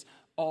these kids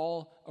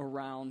all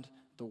around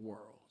the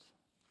world.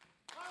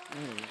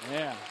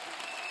 Yeah.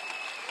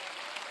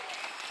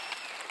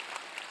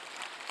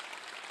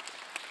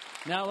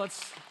 Now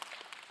let's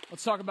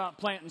talk about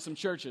planting some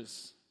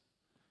churches.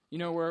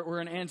 We're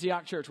an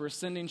Antioch church. We're a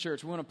sending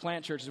church. We want to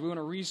plant churches. We want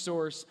to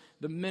resource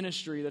the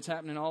ministry that's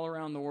happening all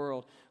around the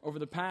world. Over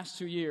the past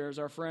 2 years,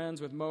 our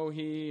friends with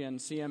Mohi and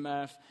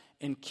CMF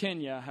in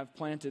Kenya have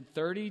planted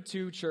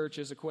 32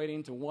 churches,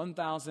 equating to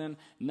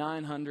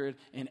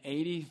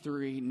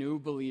 1,983 new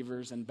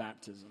believers in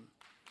baptism.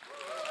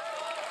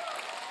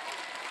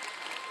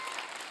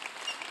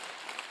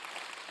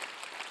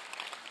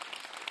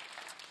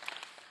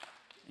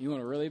 You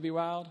want to really be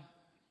wild?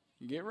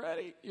 Get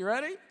ready. You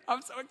ready?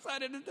 I'm so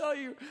excited to tell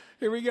you.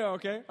 Here we go,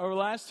 okay? Over the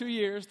last 2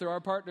 years, through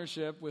our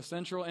partnership with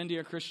Central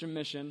India Christian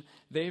Mission,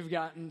 they've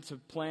gotten to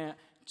plant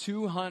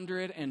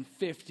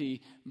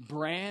 250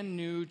 brand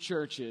new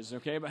churches,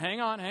 okay? But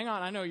hang on.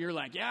 I know you're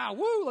like, yeah,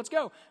 woo, let's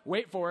go.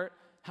 Wait for it.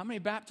 How many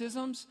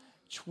baptisms?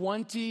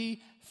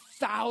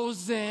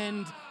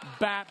 20,000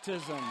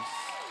 baptisms.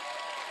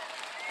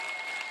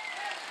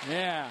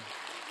 Yeah.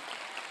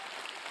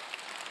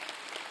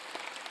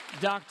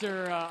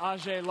 Dr.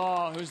 Ajay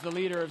Law, who's the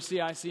leader of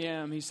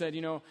CICM, he said,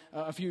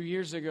 a few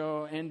years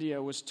ago,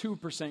 India was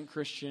 2%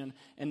 Christian,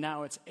 and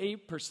now it's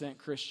 8%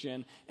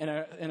 Christian. In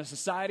a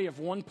society of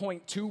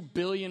 1.2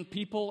 billion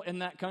people in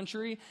that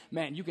country,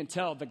 man, you can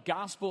tell the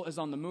gospel is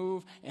on the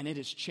move, and it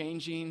is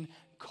changing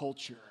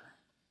culture.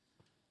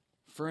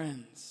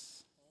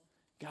 Friends,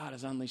 God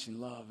is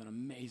unleashing love in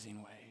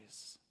amazing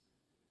ways.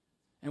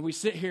 And we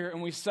sit here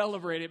and we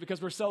celebrate it because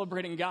we're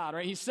celebrating God,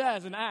 right? He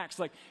says in Acts,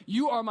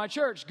 you are my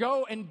church.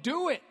 Go and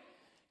do it.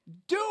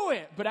 Do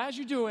it. But as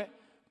you do it,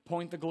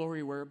 point the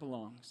glory where it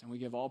belongs. And we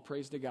give all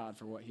praise to God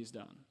for what he's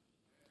done.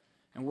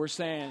 And we're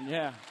saying,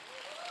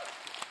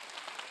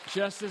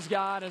 just as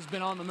God has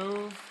been on the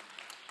move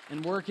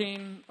and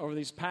working over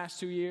these past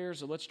 2 years,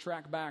 so let's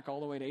track back all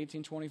the way to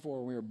 1824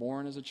 when we were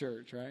born as a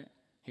church, right?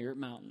 Here at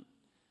Mountain.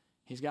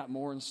 He's got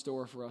more in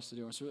store for us to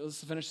do. So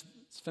let's finish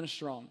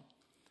strong.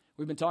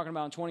 We've been talking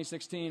about in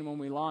 2016 when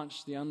we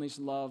launched the Unleash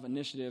Love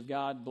initiative.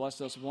 God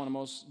blessed us with one of the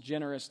most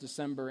generous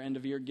December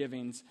end-of-year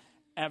givings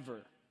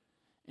ever.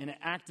 And it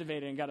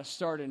activated and got us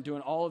started in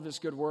doing all of this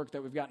good work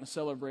that we've gotten to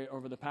celebrate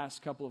over the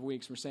past couple of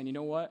weeks. We're saying, you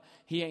know what?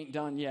 He ain't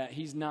done yet.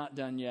 He's not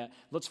done yet.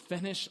 Let's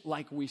finish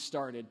like we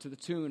started, to the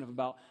tune of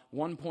about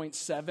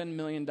 $1.7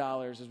 million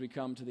as we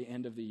come to the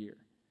end of the year.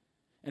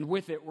 And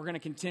with it, we're going to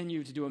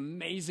continue to do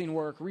amazing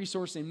work,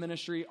 resourcing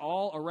ministry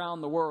all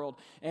around the world,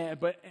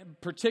 but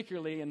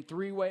particularly in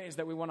 3 ways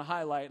that we want to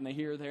highlight in the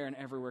here, there, and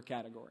everywhere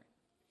category.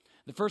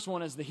 The first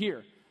one is the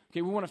here.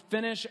 Okay, we want to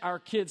finish our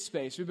kids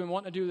space. We've been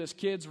wanting to do this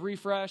kids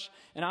refresh,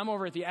 and I'm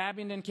over at the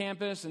Abingdon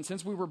campus, and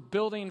since we were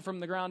building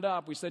from the ground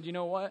up, we said, you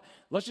know what?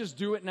 Let's just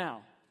do it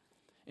now.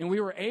 And we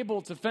were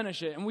able to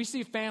finish it, and we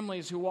see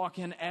families who walk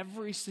in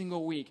every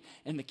single week,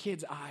 and the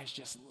kids' eyes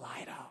just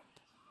light up.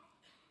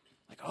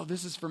 Like, oh,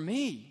 this is for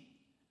me.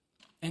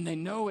 And they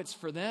know it's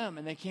for them,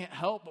 and they can't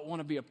help but want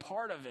to be a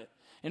part of it.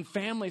 And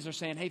families are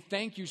saying, hey,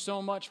 thank you so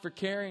much for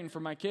caring for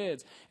my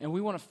kids. And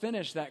we want to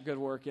finish that good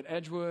work at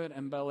Edgewood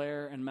and Bel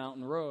Air and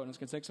Mountain Road. And it's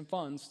going to take some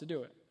funds to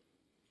do it.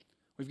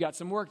 We've got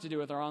some work to do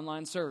with our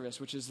online service,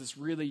 which is this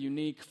really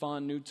unique,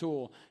 fun, new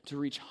tool to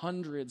reach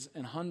hundreds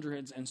and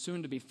hundreds and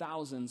soon to be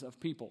thousands of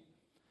people.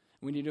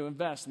 We need to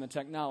invest in the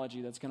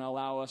technology that's going to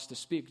allow us to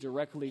speak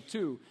directly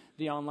to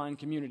the online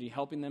community,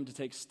 helping them to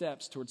take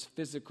steps towards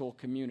physical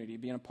community,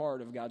 being a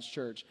part of God's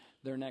church,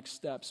 their next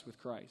steps with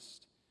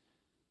Christ.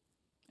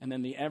 And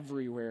then the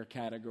everywhere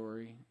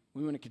category,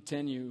 we want to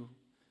continue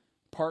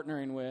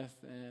partnering with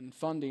and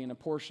funding a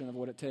portion of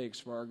what it takes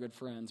for our good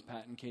friends,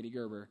 Pat and Katie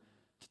Gerber,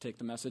 to take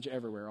the message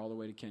everywhere all the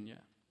way to Kenya.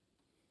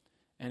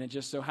 And it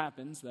just so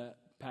happens that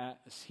Pat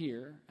is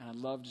here, and I'd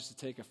love just to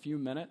take a few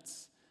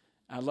minutes.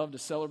 I'd love to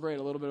celebrate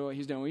a little bit of what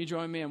he's doing. Will you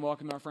join me and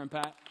welcome our friend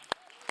Pat?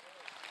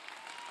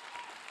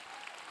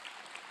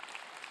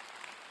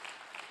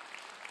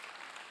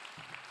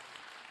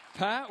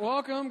 Pat,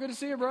 welcome. Good to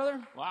see you, brother.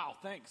 Wow,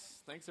 thanks.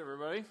 Thanks,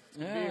 everybody.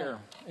 Good to Yeah, be here.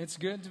 it's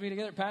good to be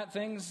together. Pat,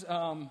 things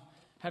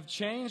have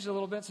changed a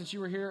little bit since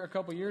you were here a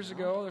couple years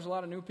ago. There's a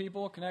lot of new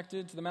people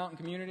connected to the mountain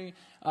community.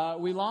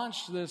 We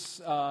launched this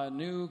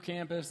new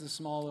campus, this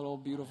small little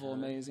beautiful,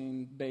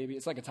 amazing baby.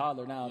 It's like a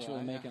toddler now. It's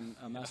really making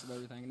a mess of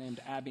everything, named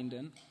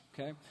Abingdon.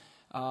 Okay,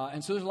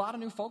 and so there's a lot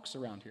of new folks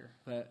around here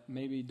that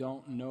maybe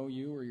don't know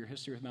you or your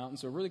history with Mountain.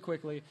 So really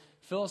quickly,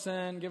 fill us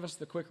in. Give us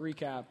the quick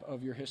recap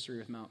of your history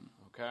with Mountain.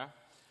 Okay.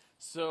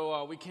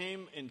 So we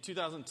came in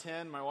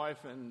 2010, my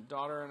wife and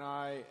daughter and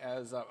I,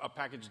 as a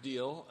package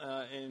deal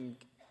in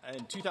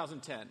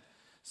 2010.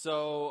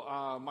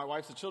 So my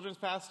wife's a children's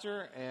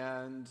pastor,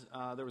 and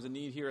there was a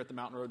need here at the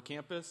Mountain Road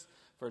campus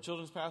for a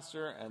children's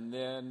pastor. And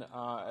then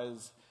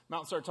as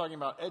Mountain started talking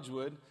about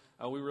Edgewood,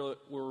 we were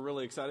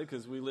really excited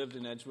because we lived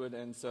in Edgewood,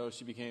 and so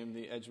she became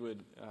the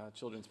Edgewood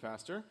children's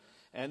pastor.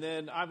 And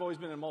then I've always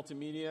been in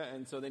multimedia,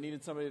 and so they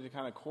needed somebody to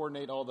kind of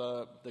coordinate all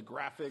the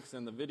graphics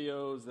and the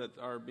videos that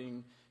are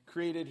being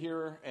created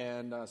here.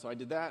 And so I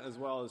did that, as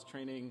well as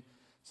training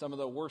some of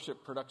the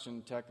worship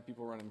production tech, the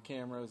people running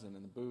cameras and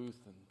in the booth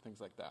and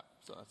things like that.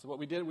 So that's what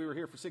we did. We were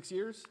here for 6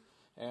 years,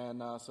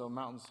 and so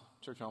Mountain's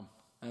church home.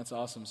 That's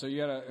awesome. So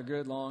you had a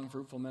good, long,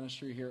 fruitful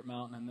ministry here at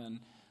Mountain, and then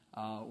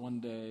one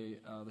day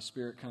the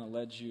Spirit kind of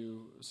led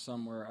you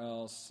somewhere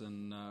else,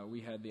 and we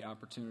had the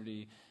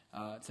opportunity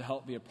to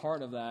help be a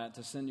part of that,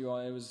 to send you all.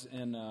 It was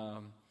in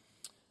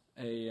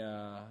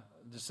a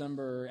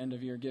December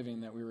end-of-year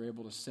giving that we were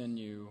able to send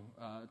you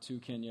to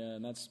Kenya,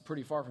 and that's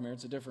pretty far from here.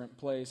 It's a different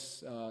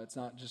place. It's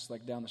not just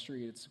like down the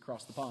street. It's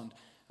across the pond.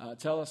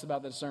 Tell us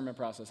about the discernment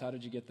process. How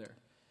did you get there?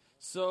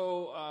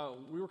 So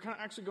we were kind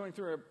of actually going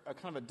through a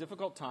kind of a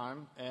difficult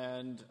time,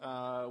 and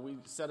we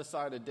set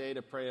aside a day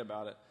to pray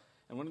about it.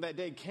 And when that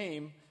day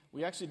came,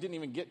 we actually didn't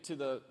even get to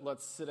the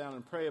let's sit down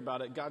and pray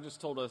about it. God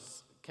just told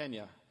us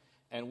Kenya.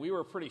 And we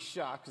were pretty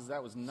shocked because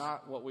that was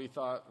not what we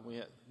thought. We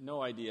had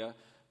no idea.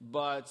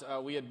 But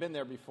we had been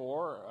there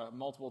before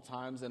multiple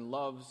times and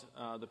loved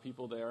the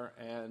people there.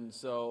 And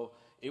so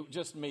it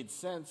just made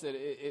sense.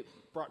 It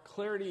brought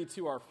clarity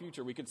to our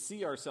future. We could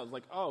see ourselves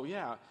like, oh,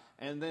 yeah.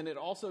 And then it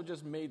also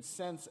just made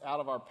sense out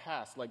of our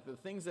past. Like the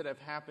things that have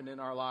happened in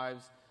our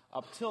lives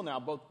up till now,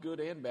 both good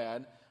and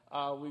bad,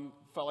 we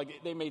felt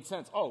like they made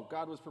sense. Oh,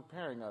 God was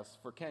preparing us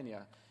for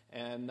Kenya.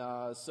 And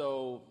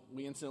so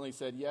we instantly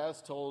said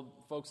yes, told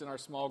folks in our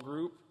small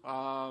group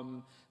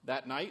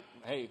that night,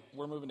 hey,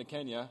 we're moving to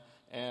Kenya.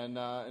 And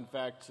in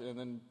fact, and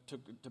then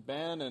took to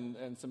Ben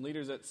and some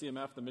leaders at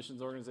CMF, the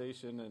missions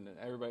organization, and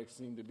everybody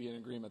seemed to be in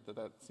agreement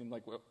that seemed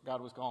like what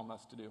God was calling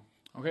us to do.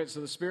 Okay,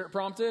 so the Spirit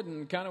prompted,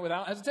 and kind of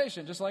without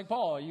hesitation, just like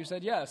Paul, you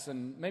said yes,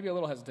 and maybe a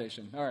little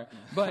hesitation. All right,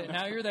 but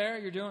now you're there,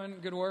 you're doing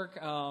good work.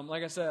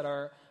 Like I said,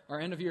 our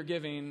end-of-year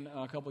giving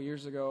a couple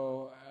years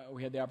ago,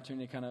 we had the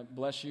opportunity to kind of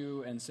bless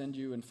you and send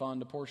you and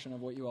fund a portion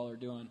of what you all are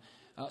doing.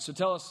 So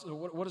tell us,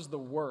 what is the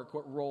work?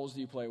 What roles do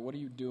you play? What are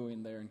you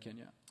doing there in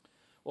Kenya?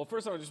 Well,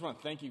 first I just want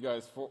to thank you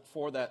guys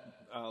for that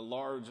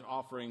large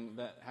offering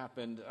that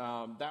happened.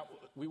 That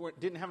we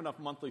didn't have enough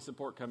monthly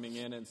support coming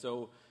in, and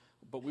so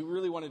But we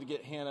really wanted to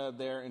get Hannah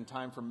there in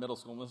time for middle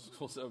school. Middle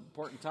school's an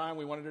important time.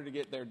 We wanted her to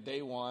get there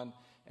day one,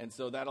 and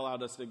so that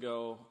allowed us to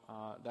go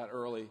that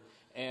early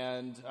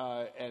and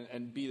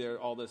be there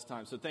all this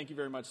time. So thank you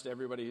very much to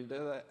everybody who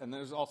did that. And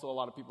there's also a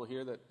lot of people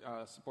here that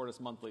support us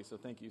monthly, so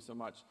thank you so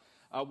much.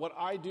 What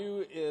I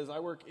do is I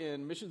work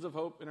in Missions of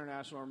Hope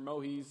International, or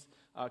MOHI's,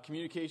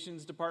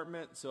 communications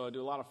department. So I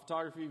do a lot of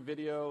photography,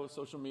 video,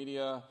 social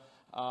media,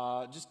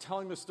 just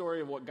telling the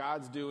story of what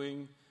God's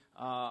doing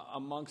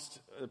amongst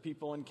the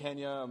people in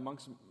Kenya,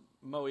 amongst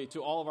MOHI,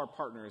 to all of our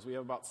partners. We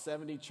have about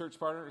 70 church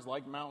partners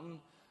like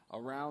Mountain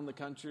around the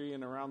country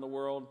and around the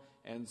world,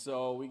 and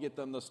so we get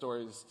them the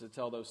stories to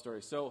tell those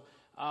stories. So,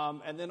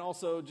 and then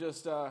also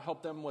just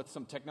help them with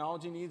some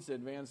technology needs to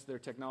advance their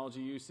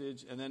technology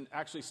usage. And then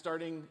actually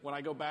starting when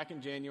I go back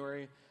in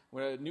January,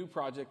 we have a new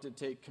project to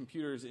take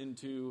computers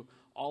into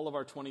all of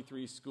our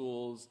 23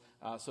 schools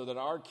so that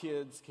our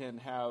kids can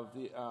have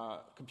the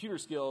computer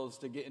skills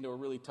to get into a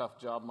really tough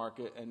job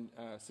market and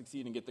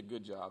succeed and get the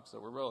good job. So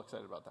we're real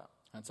excited about that.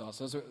 That's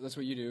awesome. That's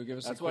what you do. Give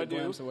us That's a quick what I do.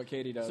 glimpse of what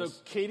Katie does. So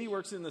Katie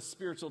works in the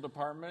spiritual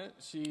department.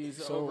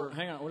 She's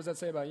hang on. What does that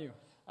say about you?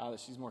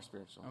 She's more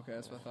spiritual. Okay,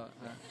 that's what I thought.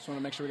 Right. Just want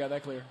to make sure we got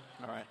that clear.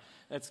 All right,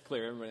 that's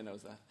clear. Everybody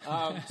knows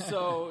that.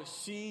 So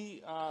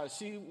she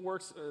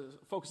works,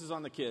 focuses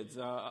on the kids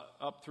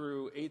up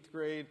through 8th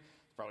grade.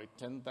 Probably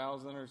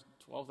 10,000 or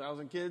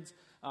 12,000 kids.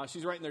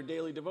 She's writing their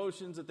daily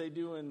devotions that they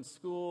do in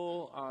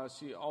school.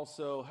 She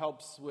also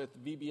helps with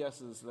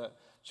VBSs. That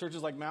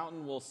churches like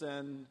Mountain will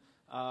send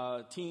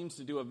teams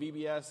to do a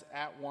VBS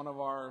at one of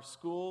our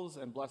schools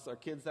and bless our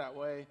kids that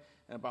way.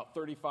 And about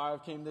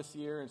 35 came this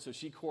year, and so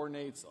she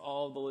coordinates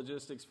all the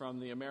logistics from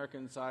the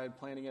American side,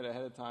 planning it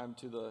ahead of time,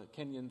 to the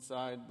Kenyan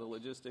side, the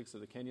logistics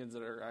of the Kenyans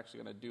that are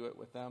actually going to do it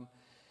with them.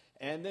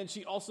 And then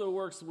she also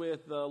works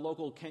with the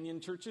local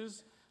Kenyan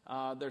churches.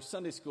 They're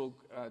Sunday school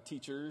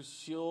teachers.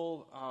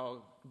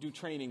 She'll do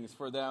trainings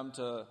for them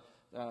to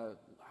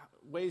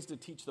ways to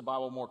teach the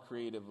Bible more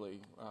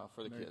creatively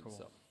for the Very kids. cool.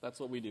 So that's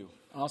what we do.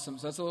 Awesome.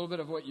 So that's a little bit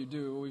of what you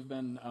do. We've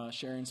been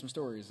sharing some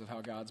stories of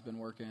how God's been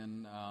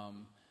working.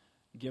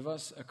 Give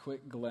us a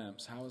quick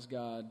glimpse. How has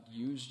God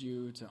used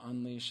you to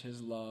unleash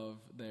his love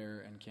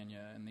there in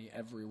Kenya and the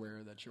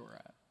everywhere that you're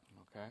at?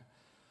 Okay.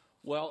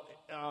 Well,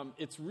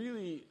 it's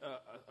really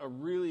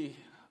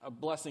a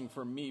blessing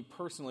for me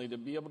personally to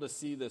be able to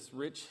see this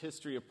rich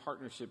history of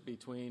partnership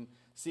between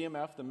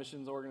CMF, the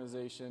missions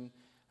organization,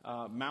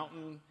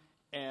 Mountain,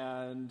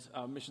 and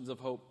Missions of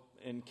Hope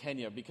in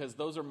Kenya, because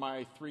those are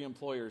my 3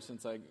 employers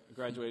since I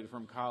graduated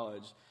from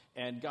college.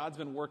 And God's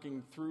been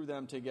working through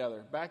them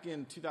together. Back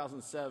in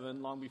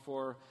 2007, long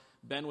before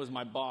Ben was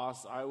my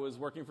boss, I was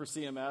working for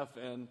CMF,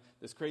 and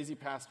this crazy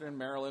pastor in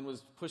Maryland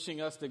was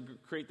pushing us to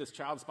create this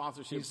child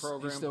sponsorship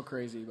program. He's still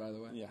crazy, by the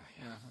way. Yeah.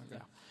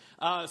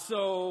 Okay.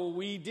 So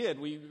we did.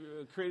 We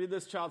created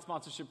this child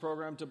sponsorship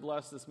program to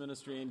bless this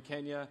ministry in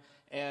Kenya,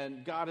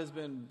 and God has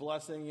been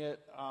blessing it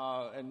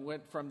and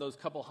went from those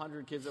couple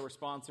hundred kids that were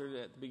sponsored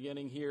at the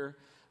beginning here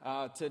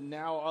to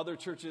now other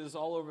churches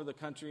all over the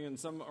country and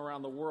some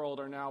around the world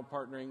are now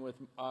partnering with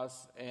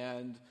us.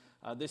 And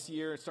this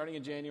year, starting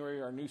in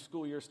January, our new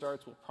school year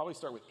starts. We'll probably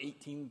start with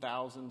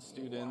 18,000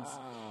 students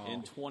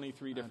in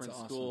 23 different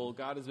awesome. schools.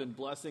 God has been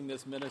blessing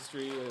this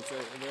ministry. It's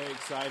very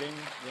exciting.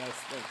 Yes,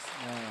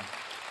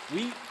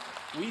 thanks.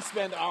 We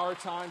spend our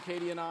time,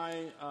 Katie and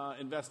I,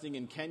 investing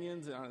in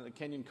Kenyans, the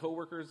Kenyan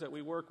co-workers that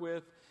we work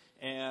with,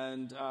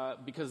 and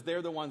because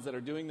they're the ones that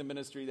are doing the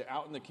ministry, they're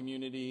out in the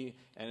community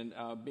and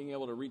being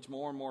able to reach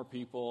more and more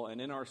people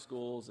and in our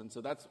schools, and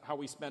so that's how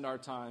we spend our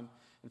time.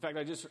 In fact,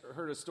 I just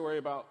heard a story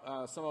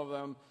about some of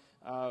them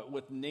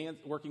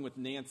working with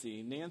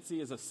Nancy.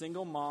 Nancy is a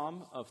single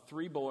mom of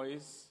 3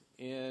 boys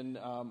in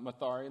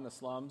Mathare in the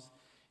slums,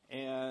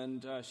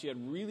 and she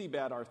had really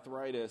bad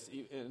arthritis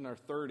in her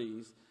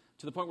 30s,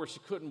 to the point where she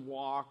couldn't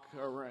walk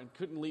or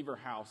couldn't leave her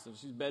house, and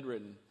she's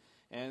bedridden.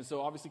 And so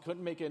obviously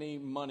couldn't make any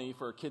money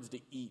for her kids to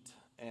eat.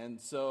 And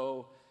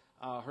so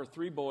her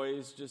 3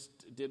 boys just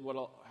did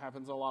what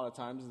happens a lot of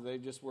times. They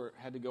just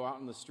had to go out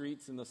in the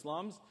streets in the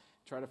slums,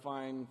 try to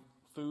find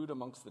food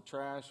amongst the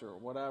trash or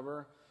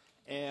whatever.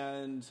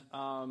 And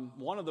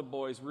one of the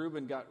boys,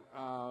 Reuben,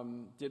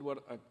 did what,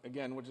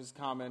 again, which is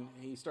common.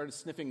 He started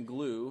sniffing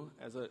glue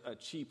as a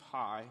cheap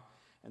high.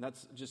 And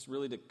that's just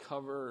really to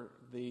cover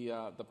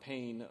the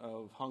pain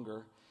of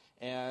hunger.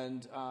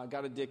 And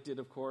got addicted,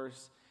 of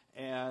course,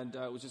 and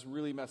was just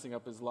really messing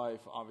up his life,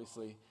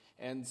 obviously.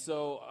 And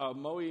so a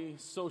MOE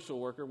social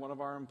worker, one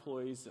of our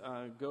employees,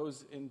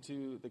 goes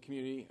into the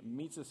community,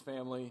 meets his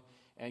family,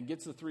 and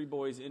gets the 3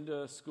 boys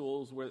into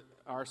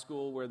our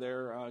school where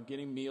they're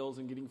getting meals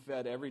and getting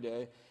fed every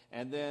day.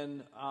 And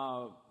then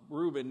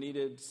Reuben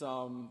needed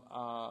some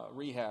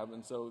rehab,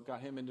 and so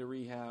got him into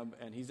rehab,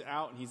 and he's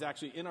out, and he's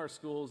actually in our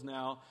schools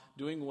now,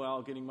 doing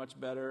well, getting much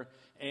better.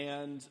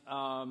 And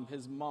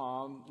his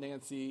mom,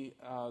 Nancy,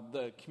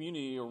 the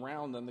community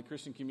around them, the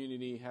Christian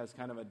community, has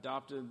kind of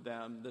adopted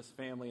them, this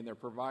family, and they're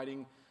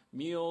providing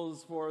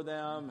meals for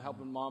them,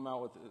 helping mom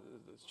out with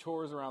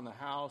chores around the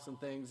house and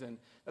things. And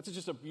that's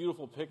just a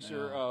beautiful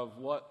picture of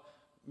what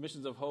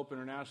Missions of Hope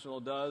International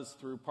does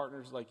through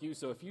partners like you.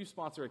 So if you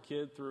sponsor a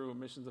kid through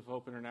Missions of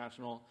Hope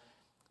International,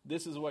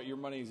 this is what your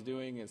money is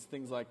doing, is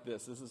things like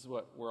this. This is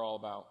what we're all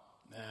about.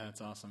 Yeah,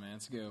 that's awesome, man.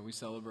 It's good. We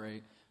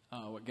celebrate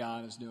what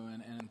God is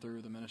doing in and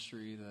through the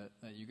ministry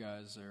that you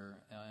guys are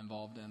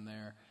involved in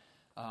there.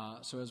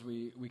 So as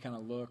we kind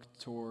of look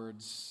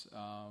towards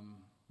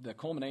the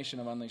culmination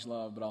of Unleash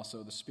Love, but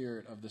also the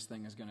spirit of this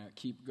thing is going to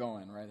keep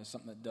going, right? It's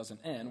something that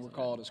doesn't end. We're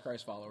called as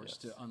Christ followers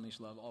to unleash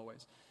love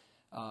always.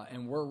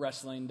 And we're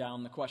wrestling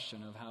down the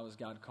question of how is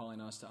God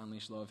calling us to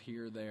unleash love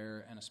here,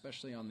 there, and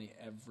especially on the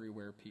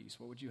everywhere piece.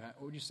 What would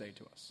you say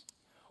to us?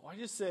 Well, I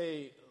just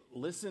say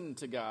listen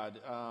to God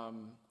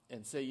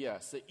and say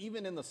yes. So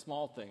even in the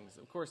small things.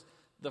 Of course,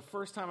 the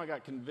first time I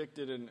got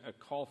convicted and a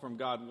call from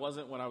God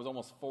wasn't when I was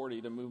almost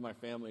 40 to move my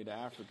family to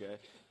Africa.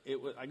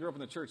 I grew up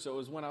in the church, so it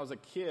was when I was a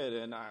kid,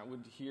 and I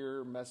would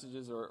hear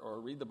messages or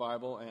read the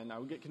Bible, and I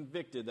would get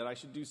convicted that I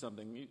should do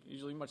something,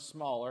 usually much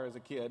smaller as a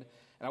kid.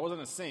 And I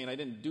wasn't a saint. I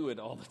didn't do it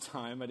all the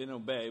time. I didn't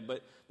obey.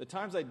 But the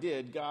times I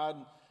did,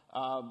 God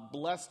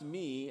blessed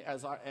me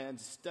and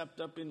stepped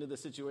up into the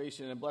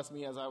situation and blessed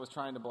me as I was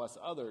trying to bless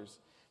others.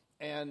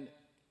 And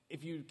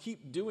if you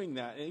keep doing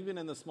that, and even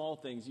in the small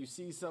things, you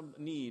see some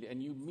need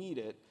and you meet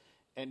it,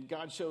 and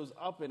God shows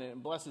up in it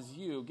and blesses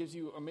you, gives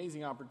you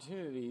amazing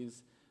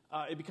opportunities,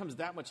 it becomes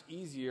that much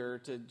easier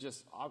to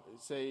just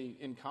say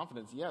in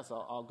confidence, yes,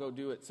 I'll go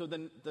do it. So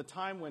then the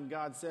time when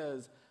God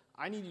says,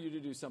 I need you to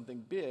do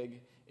something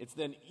big, it's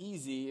then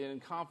easy and in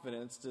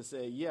confidence to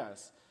say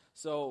yes.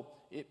 So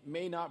it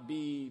may not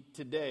be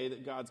today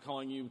that God's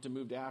calling you to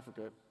move to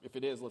Africa. If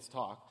it is, let's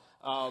talk.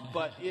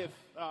 But if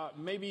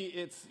maybe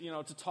it's,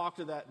 to talk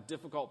to that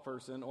difficult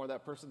person or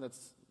that person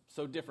that's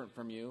so different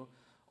from you,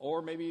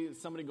 or maybe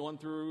somebody going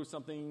through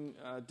something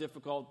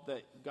difficult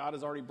that God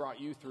has already brought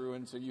you through,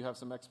 and so you have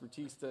some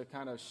expertise to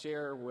kind of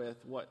share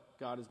with what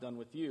God has done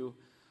with you.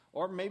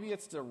 Or maybe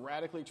it's to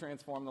radically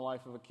transform the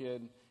life of a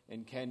kid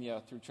in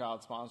Kenya through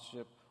child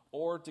sponsorship,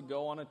 or to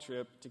go on a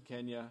trip to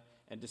Kenya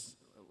and just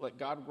let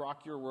God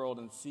rock your world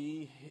and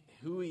see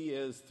who he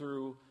is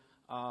through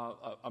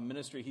a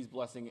ministry he's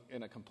blessing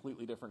in a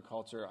completely different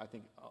culture. I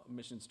think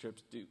missions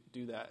trips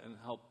do that and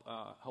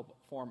help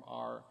form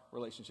our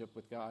relationship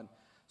with God.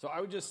 So I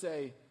would just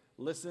say,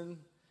 listen,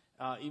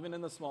 even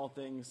in the small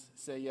things,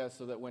 say yes,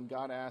 so that when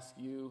God asks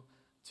you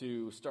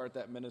to start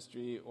that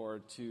ministry or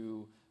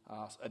to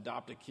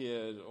adopt a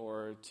kid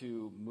or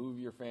to move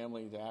your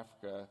family to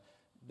Africa,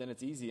 then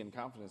it's easy and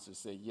confidence to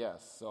say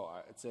yes. So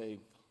I'd say,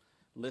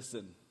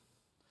 listen,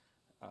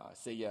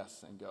 say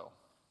yes, and go.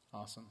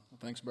 Awesome. Well,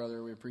 thanks,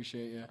 brother. We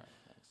appreciate you. All right,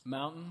 thanks.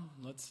 Mountain,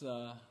 let's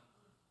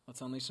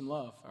unleash some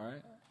love. All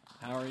right.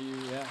 How are you?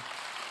 Yeah.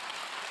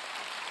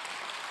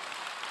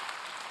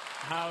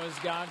 How is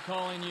God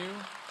calling you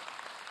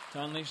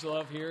to unleash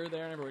love here,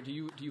 there, and everywhere? Do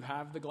you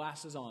have the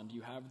glasses on? Do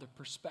you have the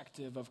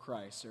perspective of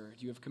Christ, or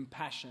do you have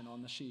compassion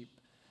on the sheep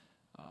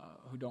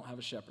who don't have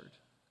a shepherd?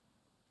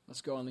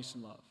 Let's go unleash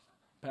some love.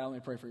 Pat, let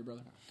me pray for you,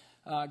 brother.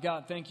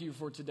 God, thank you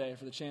for today,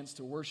 for the chance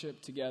to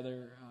worship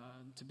together,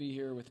 to be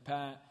here with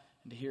Pat,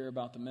 and to hear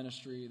about the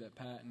ministry that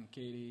Pat and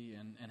Katie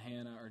and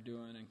Hannah are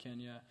doing in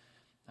Kenya.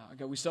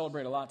 God, we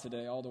celebrate a lot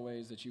today, all the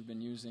ways that you've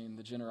been using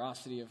the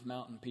generosity of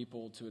mountain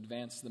people to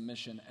advance the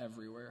mission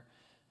everywhere.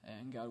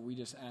 And God, we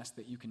just ask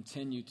that you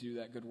continue to do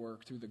that good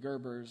work through the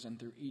Gerbers and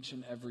through each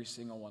and every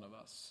single one of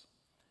us.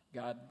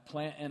 God,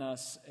 plant in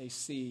us a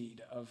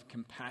seed of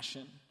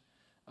compassion,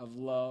 of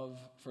love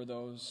for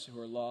those who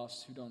are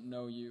lost, who don't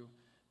know you.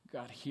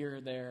 God,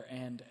 here, there,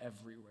 and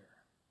everywhere.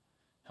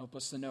 Help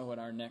us to know what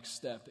our next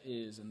step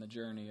is in the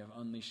journey of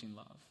unleashing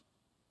love.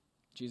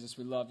 Jesus,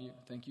 we love you.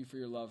 Thank you for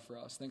your love for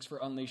us. Thanks for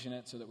unleashing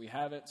it so that we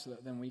have it, so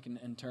that then we can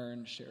in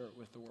turn share it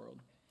with the world.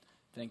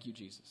 Thank you,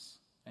 Jesus.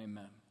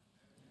 Amen.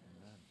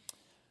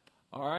 All right.